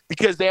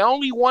because they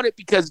only want it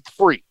because it's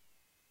free.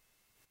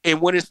 And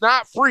when it's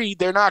not free,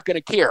 they're not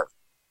going to care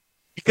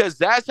because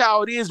that's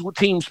how it is with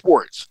team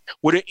sports.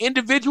 With an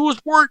individual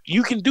sport,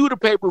 you can do the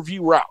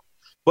pay-per-view route.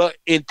 But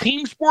in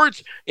team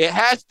sports, it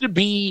has to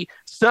be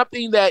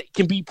something that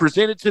can be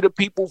presented to the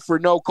people for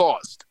no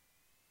cost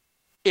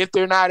if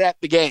they're not at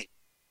the game.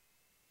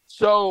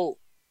 So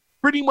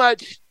pretty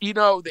much, the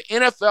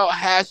NFL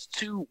has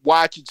to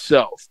watch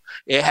itself.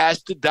 It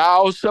has to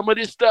dial some of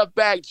this stuff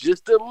back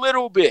just a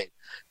little bit.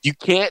 You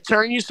can't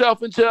turn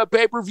yourself into a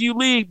pay-per-view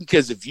league,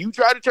 because if you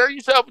try to turn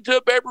yourself into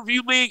a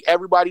pay-per-view league,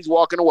 everybody's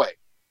walking away.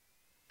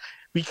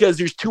 Because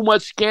there's too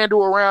much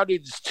scandal around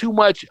it. It's too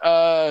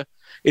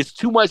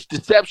much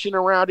deception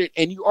around it,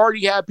 and you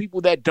already have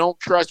people that don't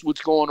trust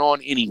what's going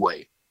on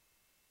anyway.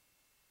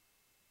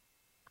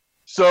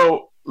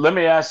 So let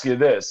me ask you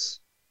this.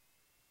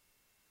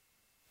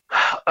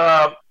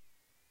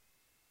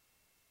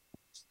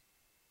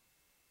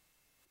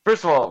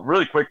 First of all,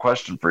 really quick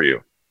question for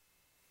you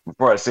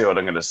before I say what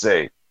I'm going to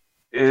say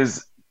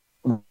is,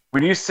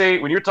 when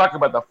you're talking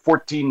about the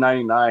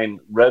 $14.99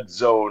 Red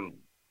Zone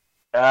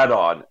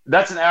add-on,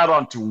 that's an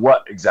add-on to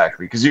what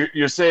exactly? Because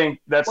you're saying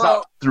that's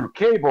not through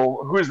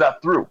cable. Who is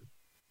that through?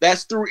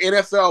 That's through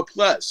NFL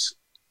Plus,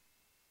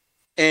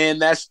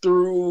 and that's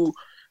through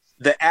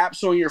the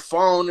apps on your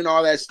phone and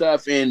all that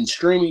stuff, and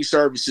streaming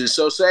services.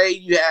 So say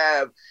you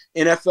have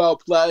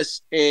NFL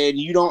Plus and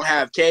you don't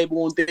have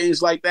cable and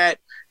things like that,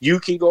 you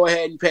can go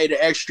ahead and pay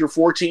the extra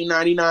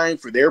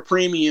 $14.99 for their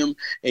premium,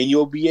 and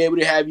you'll be able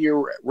to have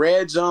your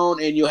Red Zone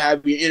and you'll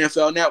have your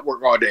NFL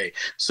Network all day.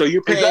 So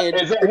you're paying.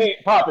 Hey,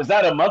 Pop, is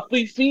that a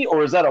monthly fee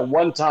or is that a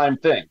one-time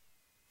thing?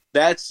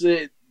 That's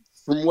it.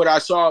 From what I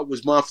saw, it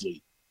was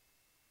monthly.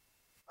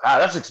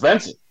 That's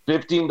expensive.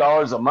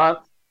 $15 a month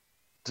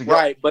to get.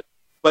 Right,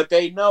 but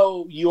they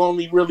know you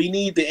only really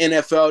need the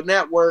NFL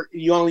Network.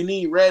 You only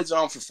need Red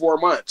Zone for 4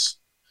 months.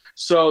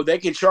 So they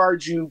can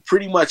charge you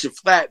pretty much a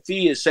flat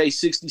fee of, say,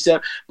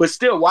 $67. But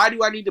still, why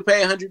do I need to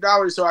pay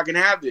 $100 so I can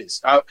have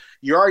this?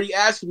 You're already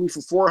asking me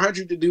for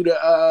 $400 to do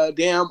the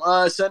damn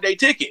Sunday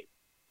ticket.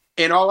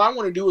 And all I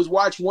want to do is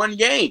watch one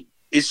game.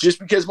 It's just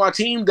because my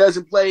team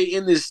doesn't play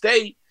in this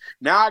state.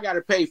 Now I got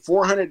to pay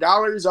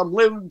 $400. I'm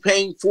literally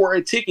paying for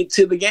a ticket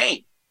to the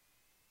game.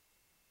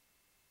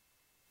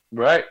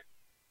 Right.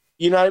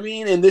 You know what I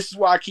mean? And this is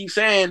why I keep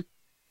saying,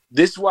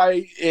 this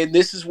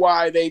is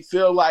why they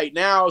feel like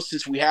now,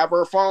 since we have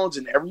our phones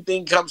and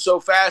everything comes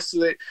so fast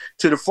to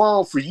the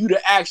phone, for you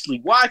to actually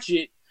watch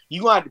it,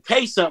 you're going to have to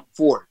pay something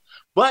for it.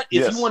 But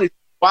if you want to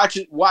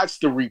watch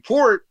the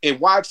report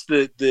and watch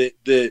the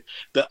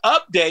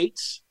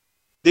updates,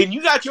 then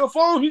you got your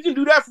phone. You can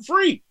do that for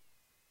free.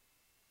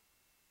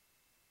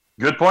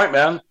 Good point,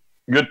 man.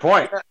 Good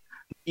point.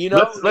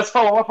 Let's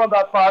follow up on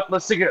that thought.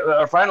 Let's take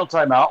our final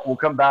timeout. We'll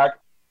come back.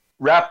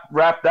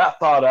 Wrap that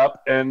thought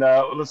up, and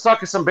let's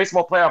talk some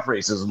baseball playoff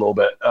races a little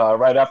bit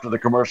right after the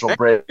commercial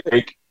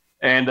break.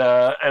 And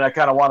I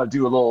kind of want to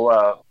do a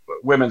little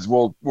women's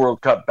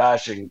World Cup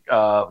bashing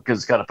because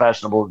it's kind of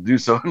fashionable to do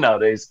so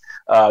nowadays.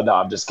 No,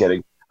 I'm just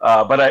kidding.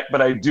 But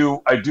I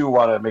do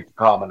want to make a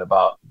comment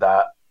about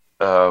that.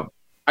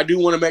 I do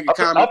want to make a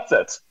comment.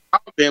 Upsets.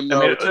 It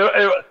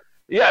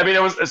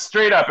was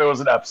straight up. It was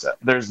an upset.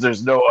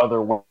 There's no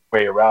other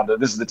way around it.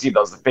 This is the team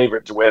that was the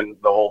favorite to win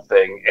the whole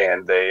thing,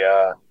 and they.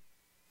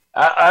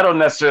 I don't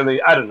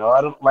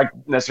like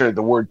necessarily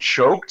the word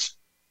choked,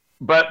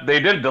 but they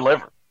did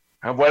deliver.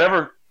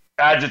 Whatever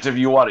adjective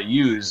you want to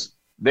use,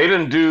 they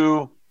didn't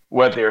do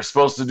what they're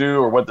supposed to do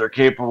or what they're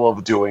capable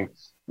of doing.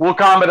 We'll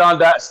comment on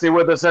that. Stay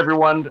with us,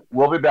 everyone.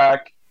 We'll be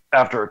back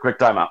after a quick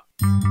timeout.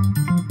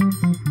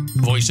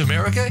 Voice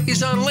America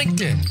is on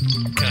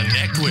LinkedIn.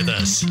 Connect with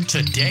us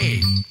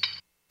today.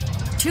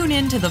 Tune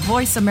in to the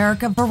Voice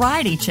America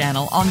Variety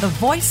channel on the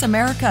Voice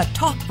America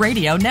Talk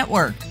Radio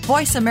Network.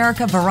 Voice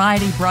America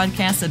Variety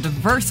broadcasts a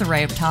diverse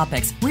array of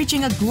topics,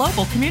 reaching a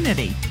global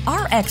community.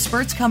 Our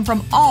experts come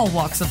from all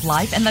walks of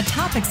life, and the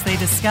topics they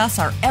discuss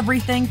are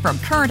everything from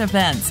current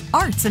events,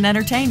 arts and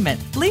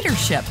entertainment,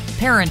 leadership,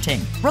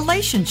 parenting,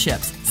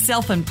 relationships,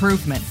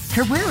 self-improvement,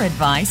 career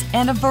advice,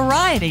 and a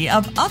variety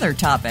of other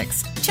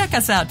topics. Check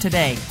us out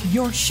today.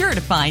 You're sure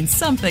to find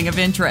something of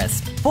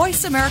interest.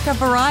 Voice America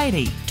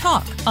Variety.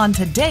 Talk on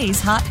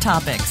today's hot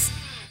topics.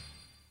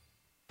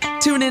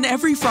 Tune in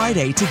every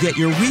Friday to get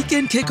your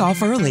weekend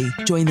kickoff early.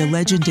 Join the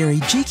legendary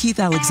G. Keith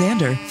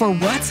Alexander for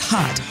What's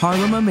Hot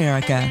Harlem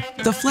America.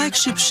 The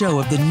flagship show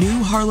of the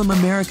new Harlem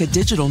America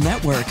Digital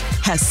Network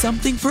has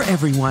something for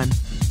everyone.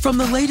 From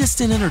the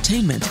latest in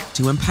entertainment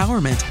to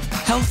empowerment,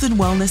 health and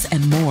wellness,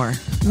 and more,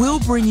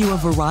 we'll bring you a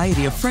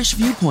variety of fresh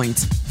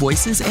viewpoints,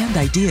 voices, and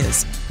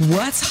ideas.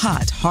 What's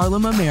Hot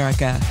Harlem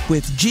America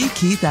with G.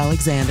 Keith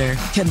Alexander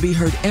can be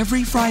heard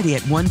every Friday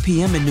at 1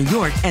 p.m. in New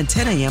York and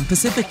 10 a.m.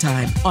 Pacific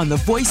Time on the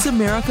Voice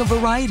America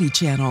Variety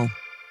Channel.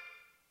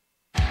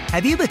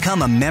 Have you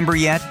become a member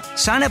yet?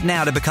 Sign up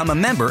now to become a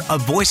member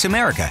of Voice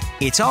America.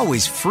 It's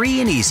always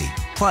free and easy.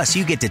 Plus,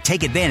 you get to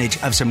take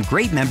advantage of some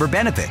great member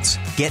benefits.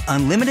 Get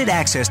unlimited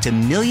access to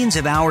millions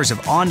of hours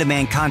of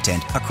on-demand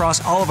content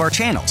across all of our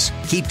channels.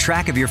 Keep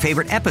track of your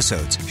favorite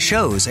episodes,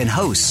 shows, and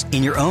hosts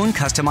in your own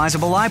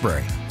customizable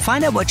library.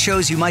 Find out what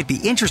shows you might be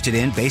interested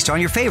in based on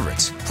your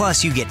favorites.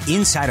 Plus, you get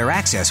insider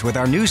access with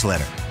our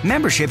newsletter.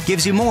 Membership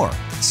gives you more.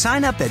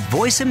 Sign up at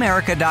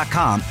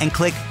voiceamerica.com and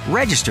click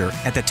register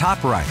at the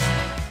top right.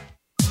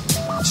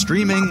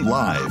 Streaming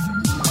live.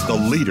 The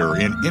leader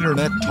in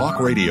Internet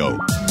talk radio.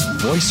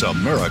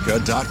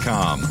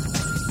 voiceamerica.com.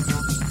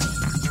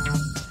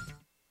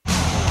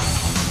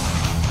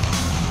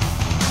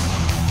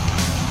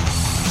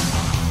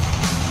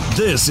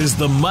 This is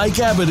the Mike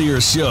Abadir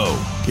Show.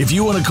 If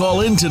you want to call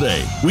in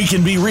today, we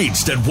can be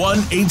reached at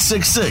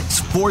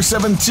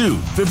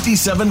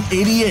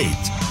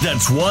 1-866-472-5788.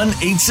 That's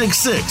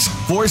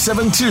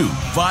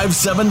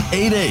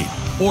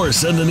 1-866-472-5788. Or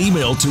send an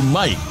email to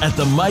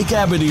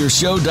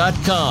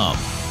mike@themikeabadirshow.com.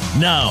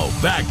 Now,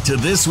 back to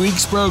this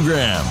week's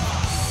program.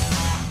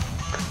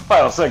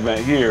 Final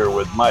segment here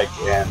with Mike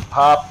and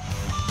Pop.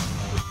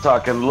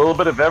 Talking a little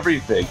bit of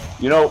everything.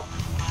 You know,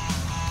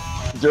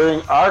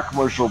 during our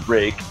commercial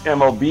break,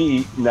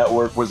 MLB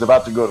Network was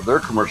about to go to their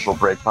commercial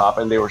break, Pop,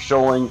 and they were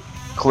showing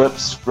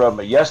clips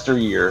from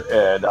yesteryear,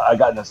 and I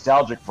got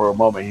nostalgic for a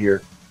moment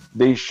here.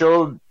 They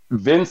showed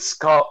Vince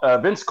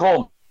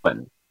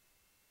Coleman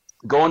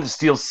going to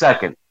steal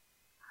second.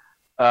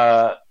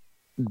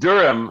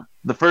 Durham,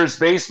 the first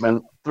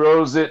baseman,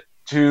 throws it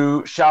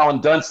to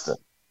Shawn Dunston,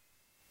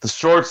 the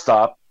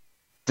shortstop,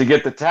 to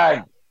get the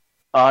tag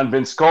on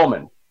Vince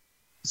Coleman.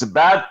 It's a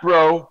bad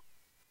throw.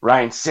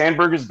 Ryan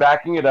Sandberg is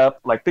backing it up.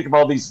 Like, think of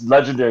all these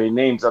legendary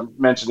names I'm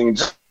mentioning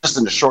just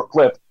in a short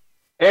clip.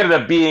 It ended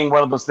up being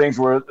one of those things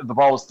where the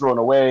ball was thrown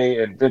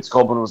away and Vince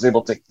Coleman was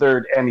able to take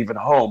third and even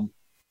home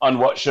on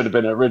what should have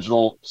been an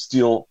original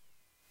steal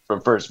from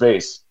first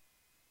base.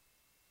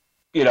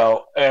 You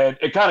know, and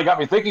it kind of got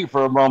me thinking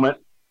for a moment.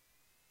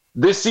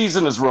 This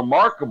season is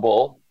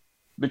remarkable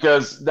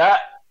because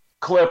that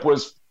clip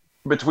was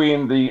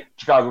between the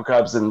Chicago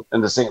Cubs and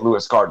the St.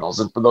 Louis Cardinals.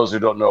 And for those who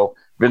don't know,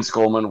 Vince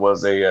Coleman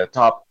was a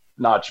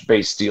top-notch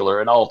base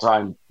stealer, an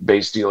all-time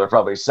base stealer,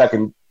 probably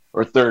second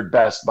or third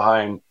best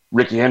behind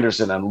Ricky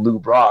Henderson and Lou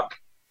Brock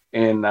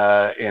in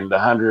the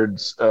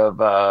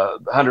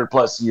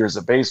 100-plus years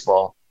of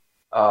baseball.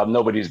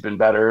 Nobody's been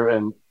better.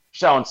 And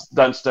Shawn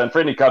Dunston, for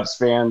any Cubs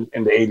fan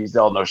in the 80s,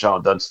 they'll know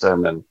Shawn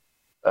Dunston and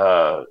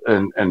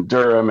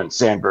Durham and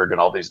Sandberg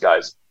and all these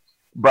guys.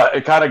 But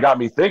it kind of got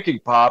me thinking,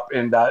 Pop,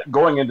 in that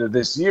going into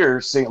this year,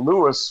 St.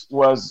 Louis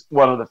was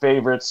one of the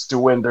favorites to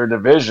win their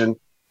division,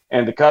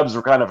 and the Cubs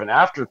were kind of an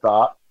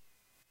afterthought.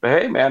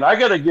 But hey, man, I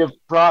got to give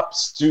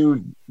props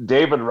to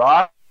David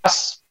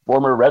Ross,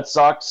 former Red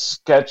Sox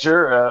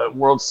catcher,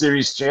 World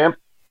Series champ,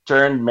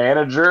 turned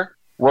manager,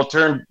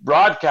 turned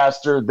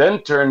broadcaster,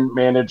 then turned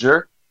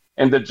manager,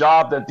 and the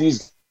job that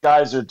these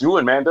guys are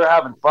doing, man, they're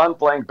having fun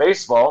playing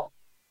baseball.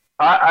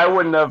 I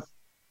wouldn't have.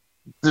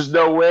 There's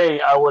no way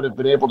I would have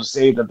been able to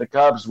say that the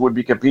Cubs would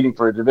be competing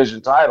for a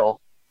division title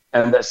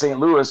and that St.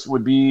 Louis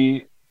would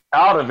be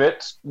out of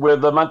it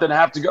with a month and a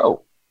half to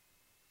go.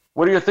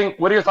 What do you think?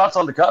 What are your thoughts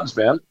on the Cubs,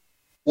 man?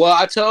 Well,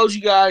 I told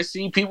you guys,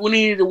 people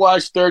needed to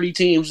watch 30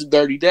 teams in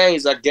 30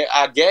 days. I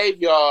gave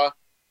y'all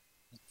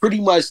pretty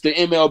much the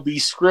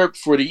MLB script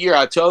for the year.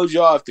 I told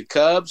y'all if the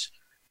Cubs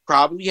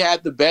probably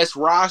had the best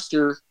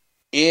roster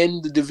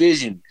in the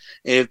division,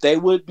 and if they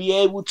would be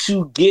able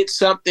to get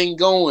something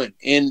going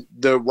in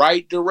the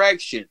right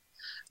direction,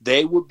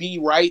 they would be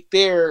right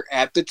there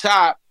at the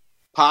top,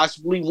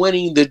 possibly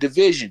winning the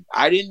division.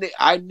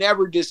 I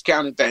never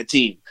discounted that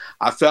team.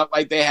 I felt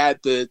like they had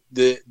the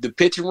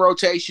pitching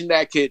rotation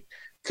that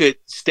could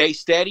stay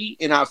steady,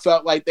 and I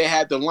felt like they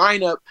had the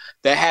lineup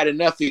that had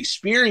enough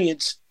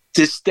experience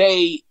to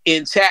stay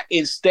intact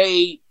and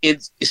stay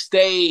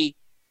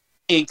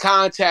in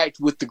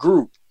contact with the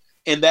group.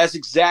 And that's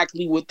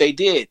exactly what they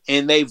did.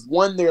 And they've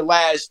won their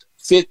last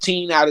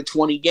 15 out of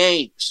 20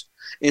 games.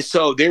 And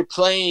so they're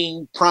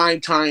playing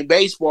primetime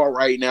baseball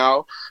right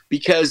now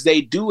because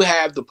they do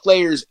have the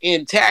players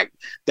intact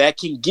that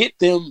can get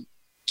them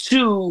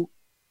to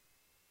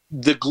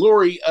the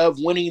glory of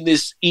winning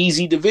this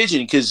easy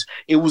division, because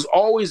it was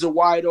always a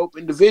wide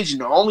open division.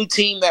 The only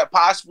team that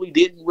possibly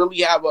didn't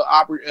really have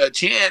a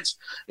chance,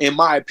 in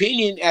my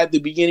opinion, at the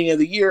beginning of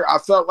the year, I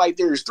felt like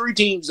there's three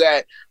teams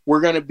that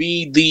were going to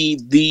be the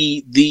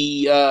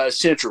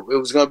Central. It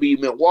was going to be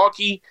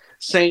Milwaukee,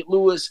 St.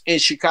 Louis, and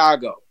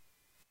Chicago.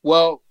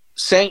 Well,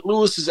 St.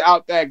 Louis is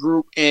out that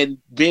group and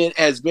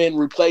has been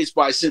replaced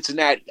by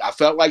Cincinnati. I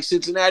felt like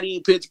Cincinnati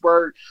and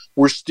Pittsburgh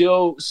were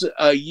still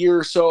a year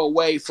or so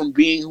away from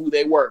being who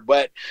they were.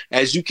 But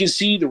as you can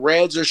see, the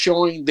Reds are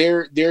showing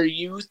their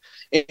youth,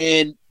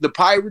 and the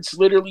Pirates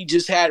literally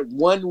just had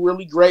one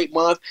really great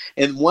month.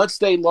 And once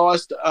they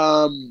lost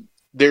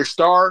their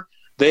star,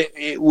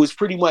 it was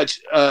pretty much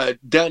a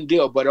done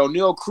deal. But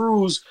O'Neal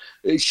Cruz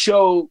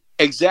showed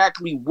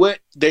exactly what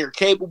they're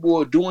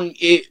capable of doing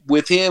it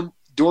with him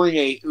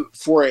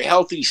for a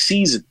healthy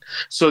season.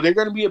 So they're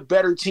going to be a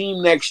better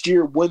team next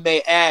year when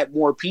they add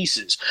more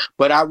pieces.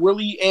 But I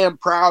really am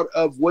proud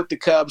of what the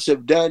Cubs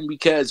have done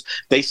because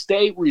they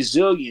stayed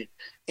resilient.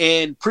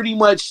 And pretty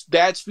much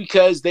that's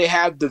because they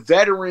have the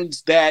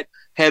veterans that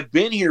have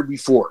been here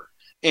before.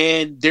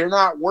 And they're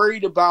not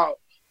worried about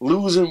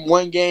losing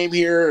one game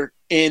here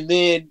and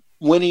then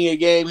winning a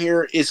game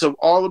here. It's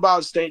all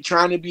about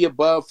trying to be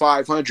above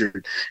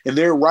 500. And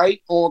they're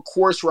right on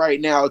course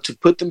right now to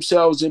put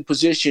themselves in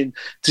position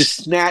to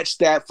snatch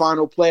that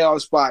final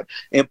playoff spot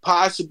and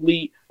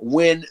possibly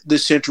win the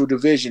Central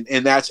Division.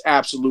 And that's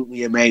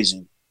absolutely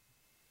amazing.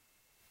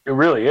 It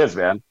really is,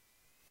 man.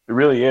 It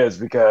really is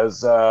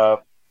because, I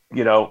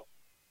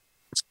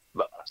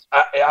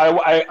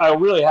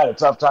really had a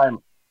tough time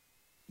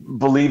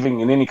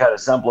believing in any kind of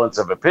semblance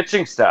of a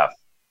pitching staff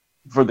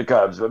for the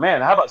Cubs. But,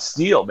 man, how about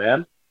Steele,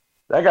 man?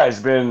 That guy's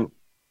been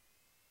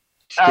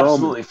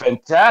absolutely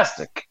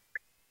fantastic.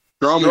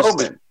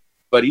 Stroman.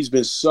 But he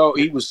was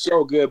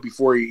so good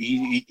before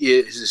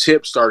his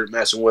hip started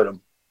messing with him.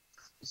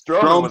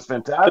 Stroman was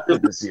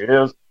fantastic this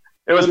year.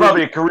 It was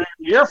probably a career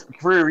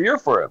year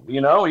for him.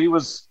 He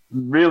was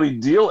really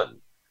dealing.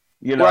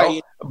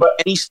 Right. And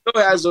he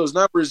still has those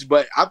numbers,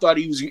 but I thought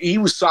he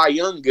was Cy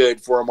Young good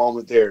for a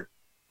moment there.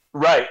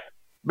 Right.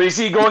 But you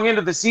see, going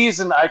into the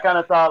season, I kind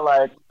of thought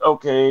like,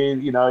 okay,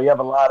 you have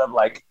a lot of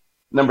like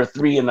number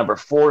 3 and number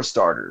 4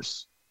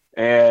 starters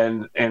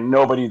and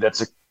nobody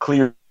that's a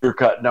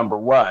clear-cut number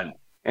 1.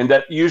 And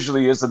that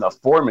usually isn't a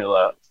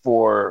formula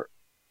for,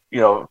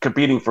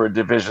 competing for a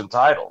division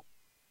title.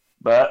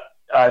 But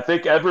I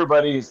think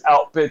everybody's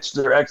outpitched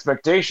their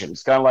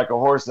expectations, kind of like a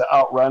horse that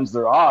outruns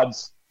their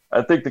odds.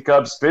 I think the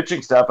Cubs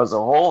pitching staff as a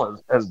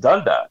whole has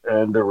done that,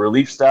 and their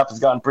relief staff has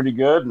gotten pretty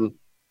good. And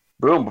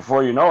boom,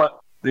 before you know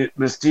it,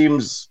 this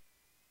team's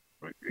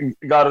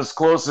got as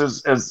close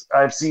as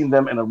I've seen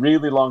them in a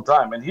really long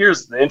time. And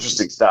here's the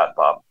interesting stat,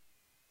 Bob.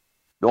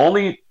 The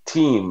only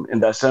team in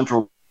that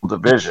Central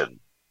Division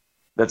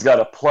that's got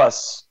a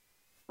plus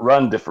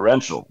run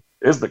differential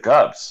is the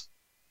Cubs.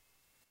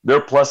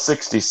 They're plus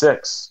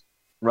 66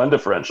 run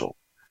differential.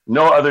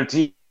 No other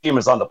team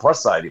is on the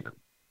plus side even.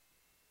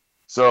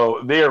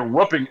 So they are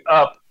whooping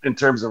up in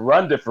terms of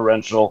run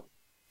differential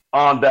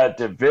on that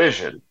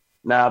division.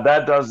 Now,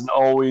 that doesn't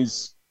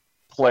always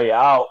play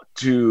out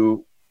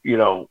to,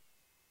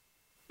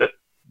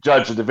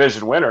 judge a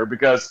division winner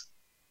because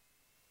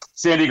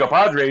San Diego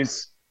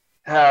Padres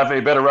have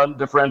a better run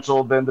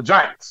differential than the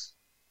Giants.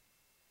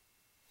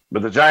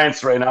 But the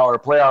Giants right now are a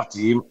playoff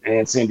team,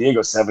 and San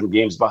Diego's 7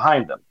 games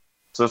behind them.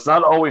 So it's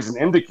not always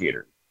an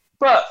indicator.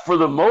 But for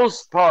the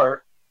most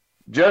part,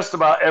 just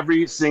about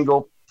every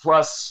single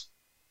plus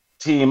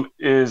team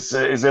is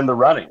in the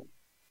running,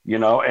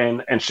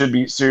 and should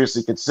be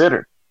seriously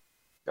considered.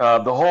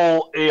 The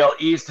whole AL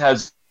East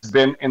has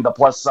been in the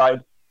plus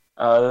side.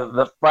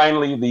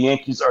 Finally, the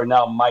Yankees are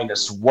now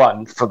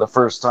 -1 for the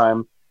first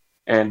time,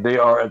 and they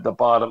are at the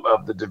bottom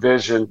of the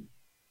division.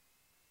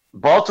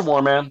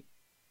 Baltimore, man,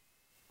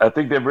 I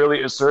think they've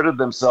really asserted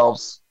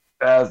themselves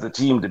as the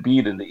team to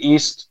beat in the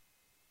East.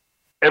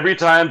 Every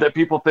time that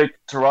people think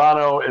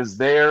Toronto is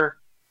there,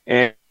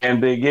 and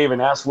they gave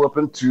an ass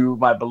whooping to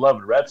my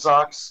beloved Red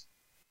Sox,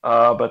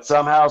 but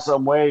somehow,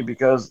 some way,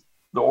 because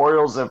the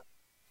Orioles have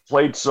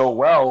played so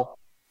well,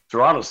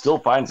 Toronto still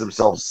finds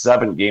themselves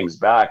 7 games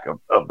back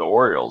of the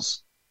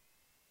Orioles.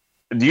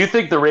 Do you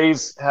think the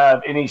Rays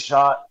have any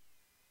shot?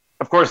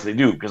 Of course they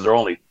do, because they're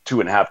only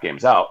 2.5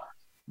 games out.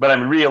 But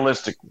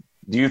realistic.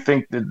 Do you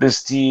think that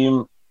this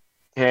team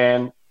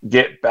can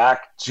get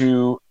back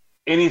to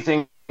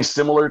anything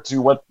similar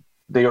to what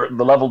the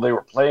level they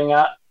were playing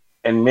at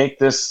and make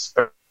this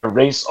a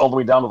race all the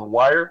way down to the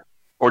wire?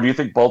 Or do you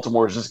think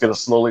Baltimore is just going to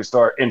slowly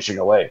start inching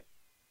away?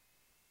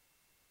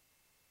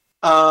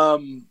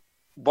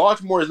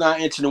 Baltimore is not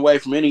inching away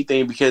from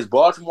anything because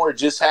Baltimore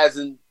just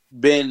hasn't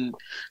been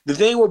 – the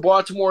thing with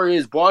Baltimore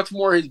is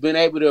Baltimore has been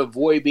able to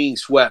avoid being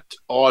swept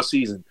all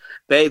season.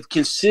 They've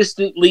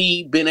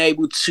consistently been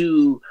able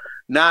to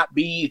not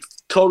be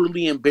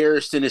totally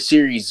embarrassed in a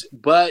series.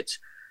 But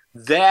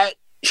that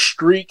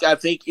streak, I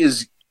think,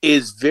 is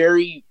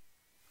very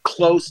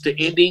close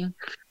to ending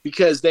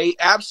because they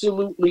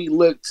absolutely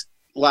looked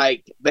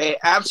like they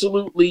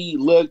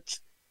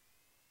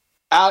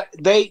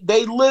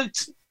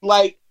looked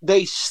like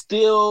they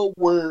still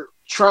were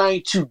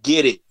trying to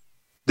get it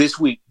this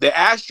week. The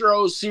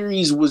Astros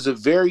series was a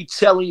very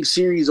telling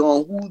series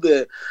on who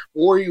the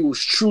Orioles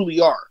truly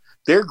are.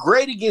 They're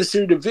great against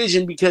their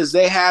division because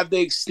they have the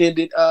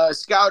extended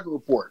scouting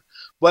report.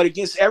 But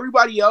against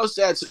everybody else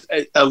that's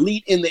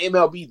elite in the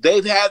MLB,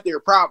 they've had their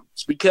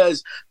problems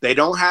because they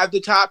don't have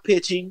the top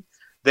pitching.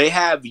 They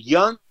have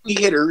young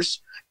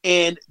hitters,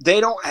 and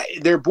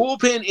their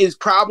bullpen is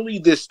probably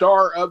the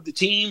star of the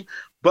team,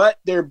 but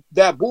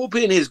that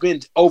bullpen has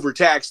been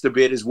overtaxed a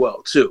bit as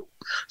well, too.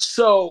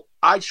 So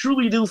I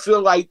truly do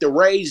feel like the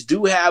Rays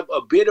do have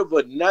a bit of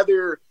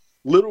another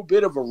little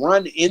bit of a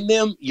run in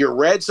them. Your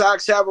Red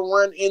Sox have a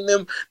run in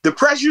them. The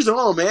pressure's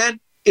on, man.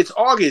 It's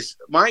August,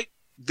 Mike.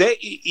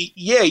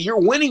 you're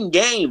winning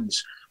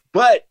games,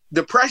 but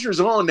the pressure's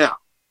on now.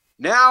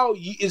 Now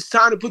it's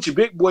time to put your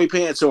big boy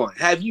pants on.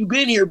 Have you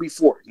been here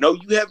before? No,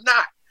 you have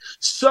not.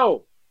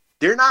 So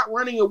they're not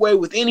running away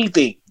with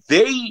anything.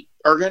 They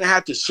are going to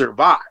have to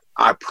survive.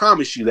 I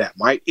promise you that,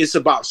 Mike. It's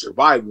about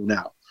survival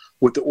now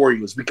with the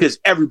Orioles because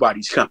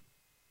everybody's coming.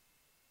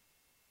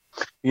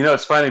 You know,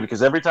 it's funny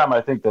because every time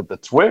I think that the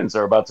Twins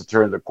are about to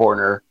turn the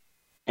corner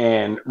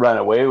and run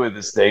away with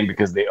this thing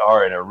because they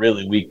are in a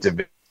really weak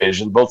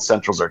division, both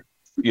Centrals are,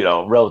 you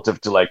know, relative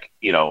to like,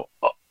 you know,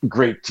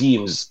 great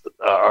teams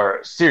are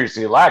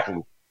seriously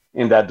lacking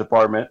in that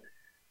department.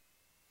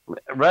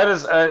 Right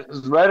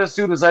as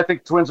soon as I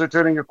think Twins are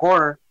turning a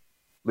corner,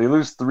 they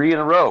lose 3 in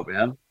a row,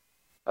 man.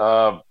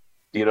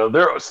 You know,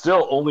 they're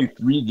still only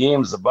 3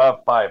 games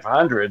above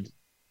 500.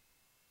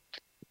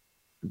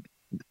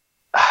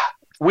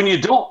 When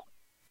you don't,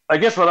 I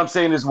guess what I'm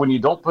saying is when you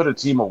don't put a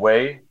team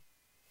away,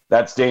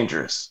 that's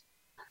dangerous.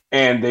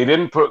 And they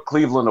didn't put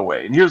Cleveland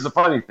away. And here's the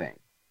funny thing.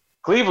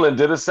 Cleveland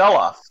did a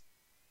sell-off.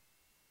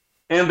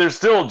 And they're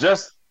still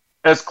just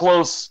as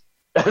close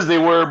as they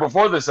were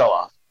before the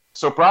sell-off.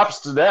 So props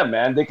to them,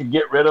 man. They could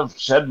get rid of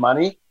shed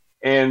money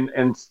and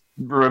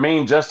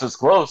remain just as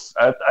close.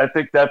 I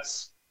think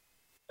that's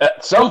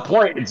at some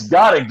point it's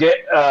got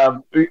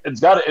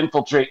to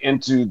infiltrate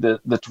into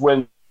the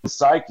Twins'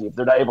 psyche if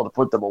they're not able to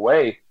put them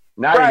away.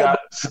 Now you got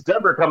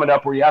September coming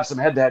up where you have some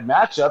head-to-head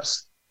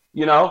matchups.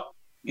 You know,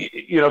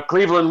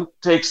 Cleveland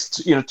takes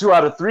 2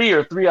 out of 3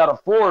 or 3 out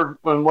of 4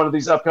 in one of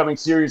these upcoming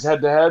series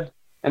head-to-head.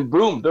 And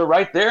boom, they're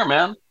right there,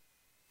 man.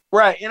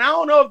 Right. And I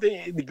don't know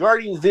if the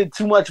Guardians did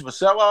too much of a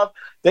sell-off.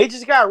 They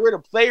just got rid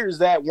of players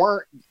that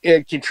weren't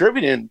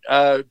contributing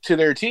to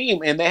their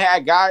team, and they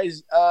had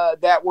guys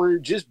that were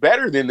just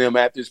better than them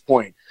at this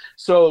point.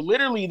 So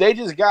literally they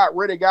just got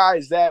rid of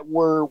guys that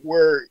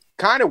were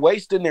kind of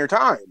wasting their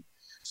time.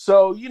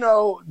 So, you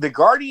know, the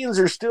Guardians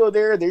are still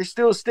there. They're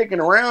still sticking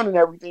around and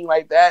everything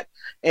like that.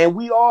 And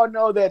we all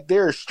know that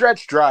they're a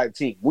stretch drive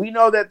team. We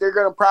know that they're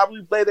going to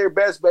probably play their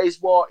best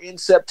baseball in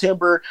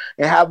September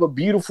and have a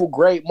beautiful,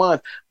 great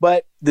month.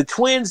 But the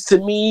Twins, to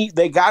me,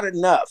 they got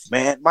enough,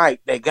 man.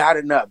 Mike, they got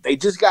enough. They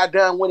just got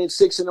done winning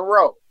 6 in a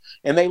row.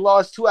 And they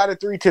lost 2 out of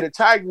 3 to the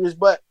Tigers,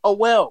 but oh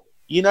well.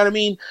 You know what I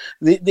mean?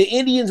 The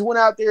Indians went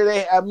out there.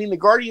 The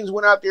Guardians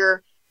went out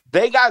there.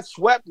 They got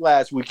swept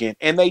last weekend,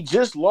 and they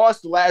just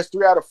lost the last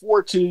 3 out of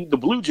 4 to the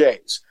Blue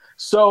Jays.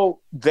 So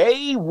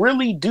they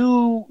really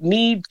do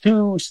need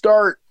to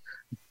start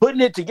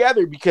putting it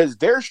together because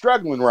they're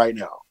struggling right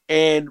now.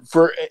 And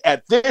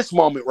at this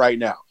moment right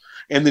now.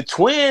 And the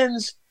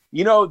Twins,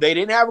 you know, they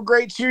didn't have a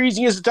great series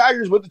against the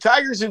Tigers, but the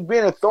Tigers have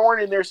been a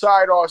thorn in their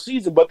side all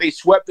season, but they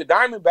swept the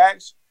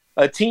Diamondbacks,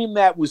 a team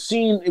that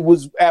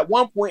was at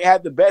one point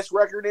had the best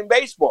record in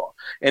baseball.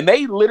 And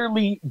they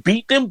literally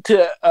beat them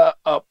to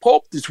a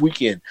pulp this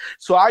weekend.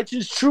 So I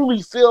just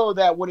truly feel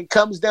that when it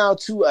comes down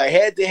to a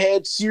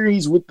head-to-head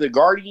series with the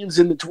Guardians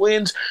and the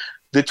Twins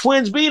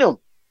beat them.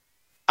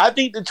 I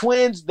think the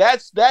Twins,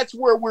 that's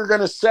where we're going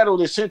to settle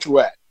the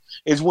Central at,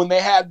 is when they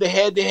have the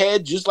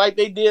head-to-head just like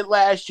they did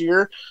last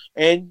year.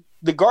 And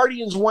the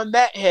Guardians won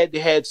that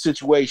head-to-head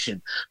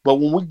situation. But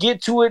when we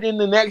get to it in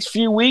the next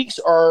few weeks,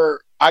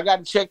 I got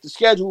to check the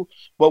schedule.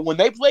 But when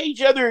they play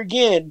each other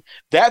again,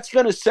 that's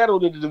going to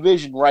settle the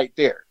division right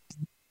there.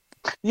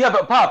 Yeah,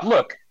 but Pop,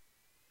 look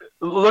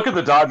at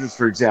the Dodgers,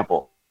 for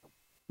example.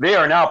 They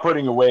are now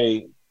putting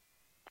away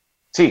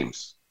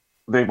teams.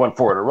 They've won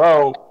 4 in a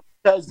row.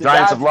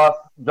 Giants have lost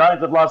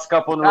a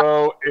couple in a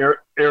row.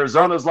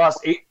 Arizona's lost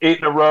 8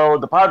 in a row.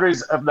 The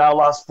Padres have now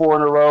lost 4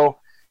 in a row.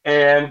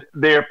 And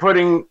they're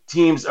putting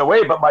teams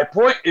away. But my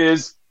point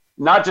is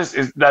not just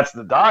that's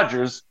the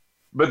Dodgers,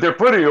 but they're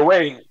putting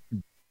away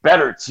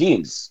better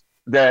teams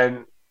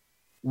than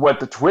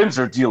what the Twins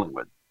are dealing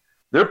with.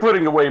 They're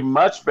putting away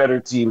much better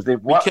teams. They're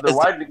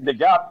widening the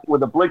gap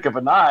with a blink of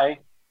an eye,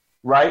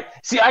 right?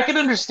 See, I can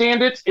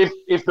understand it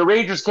if the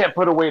Rangers can't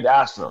put away the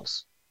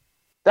Astros.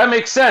 That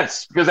makes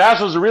sense because the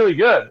Astros are really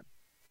good.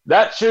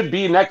 That should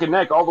be neck and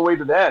neck all the way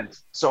to the end.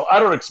 So I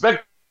don't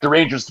expect the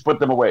Rangers to put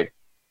them away.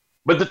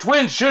 But the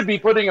Twins should be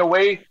putting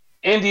away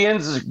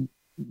Indians,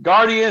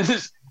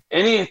 Guardians,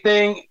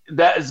 anything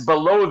that is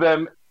below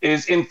them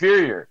is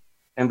inferior.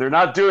 And they're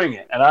not doing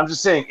it. And I'm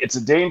just saying it's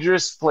a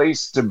dangerous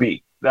place to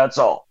be. That's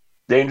all.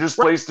 Dangerous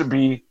place to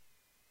be.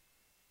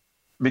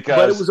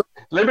 Because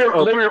let me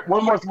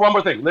one more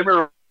thing. Let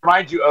me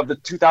remind you of the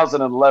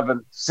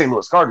 2011 St.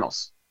 Louis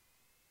Cardinals.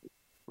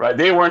 Right?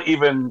 They weren't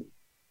even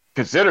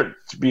considered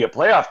to be a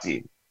playoff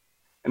team.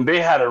 And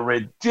they had a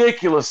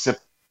ridiculous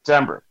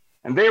September.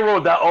 And they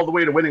rode that all the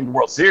way to winning the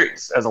World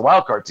Series as a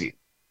wild card team.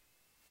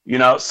 You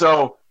know,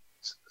 so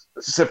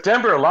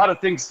September, a lot of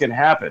things can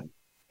happen.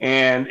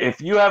 And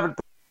if you haven't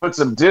put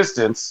some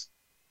distance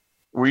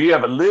where you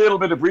have a little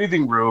bit of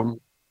breathing room,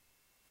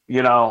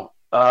 you know,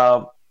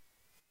 I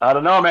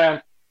don't know,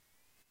 man.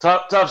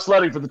 Tough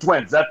sledding for the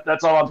Twins.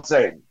 That's all I'm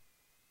saying.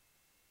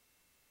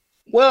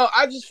 Well,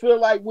 I just feel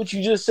like what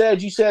you just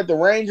said. You said the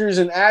Rangers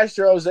and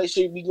Astros, they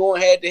should be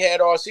going head-to-head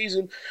all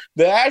season.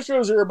 The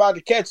Astros are about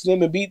to catch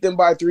them and beat them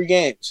by 3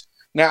 games.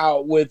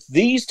 Now, with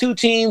these two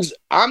teams,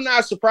 I'm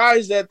not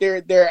surprised that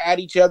they're at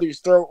each other's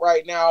throat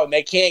right now and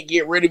they can't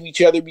get rid of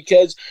each other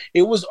because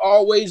it was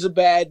always a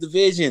bad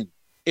division.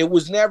 It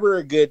was never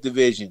a good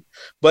division.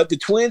 But the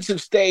Twins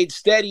have stayed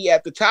steady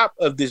at the top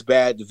of this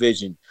bad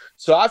division.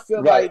 So I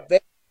feel like they're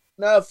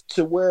enough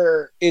to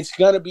where it's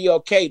going to be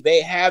okay.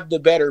 They have the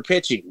better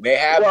pitching. They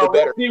have the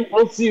better.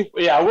 We'll see.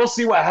 Yeah, we'll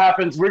see what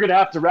happens. We're going to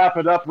have to wrap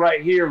it up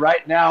right here,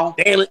 right now.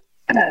 Damn it.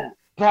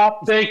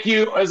 Pop, thank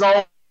you. As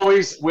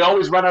always, we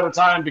always run out of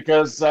time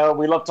because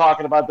we love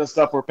talking about this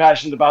stuff. We're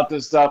passionate about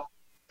this stuff.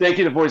 Thank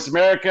you to Voice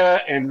America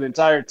and the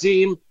entire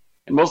team.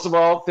 And most of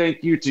all,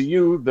 thank you to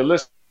you, the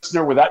listener.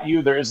 Without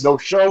you, there is no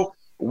show.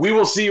 We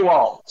will see you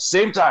all,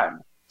 same time,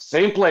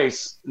 same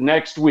place,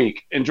 next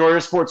week. Enjoy your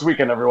sports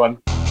weekend, everyone.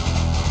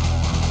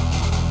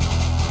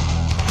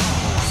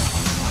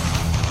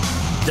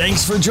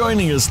 Thanks for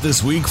joining us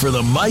this week for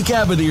the Mike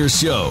Abadir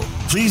Show.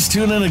 Please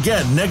tune in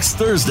again next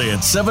Thursday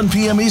at 7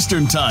 p.m.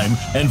 Eastern Time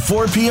and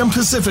 4 p.m.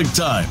 Pacific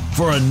Time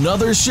for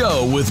another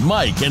show with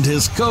Mike and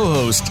his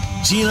co-host,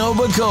 Gino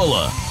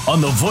Bacola,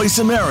 on the Voice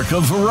America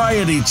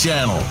Variety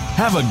Channel.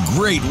 Have a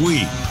great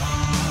week.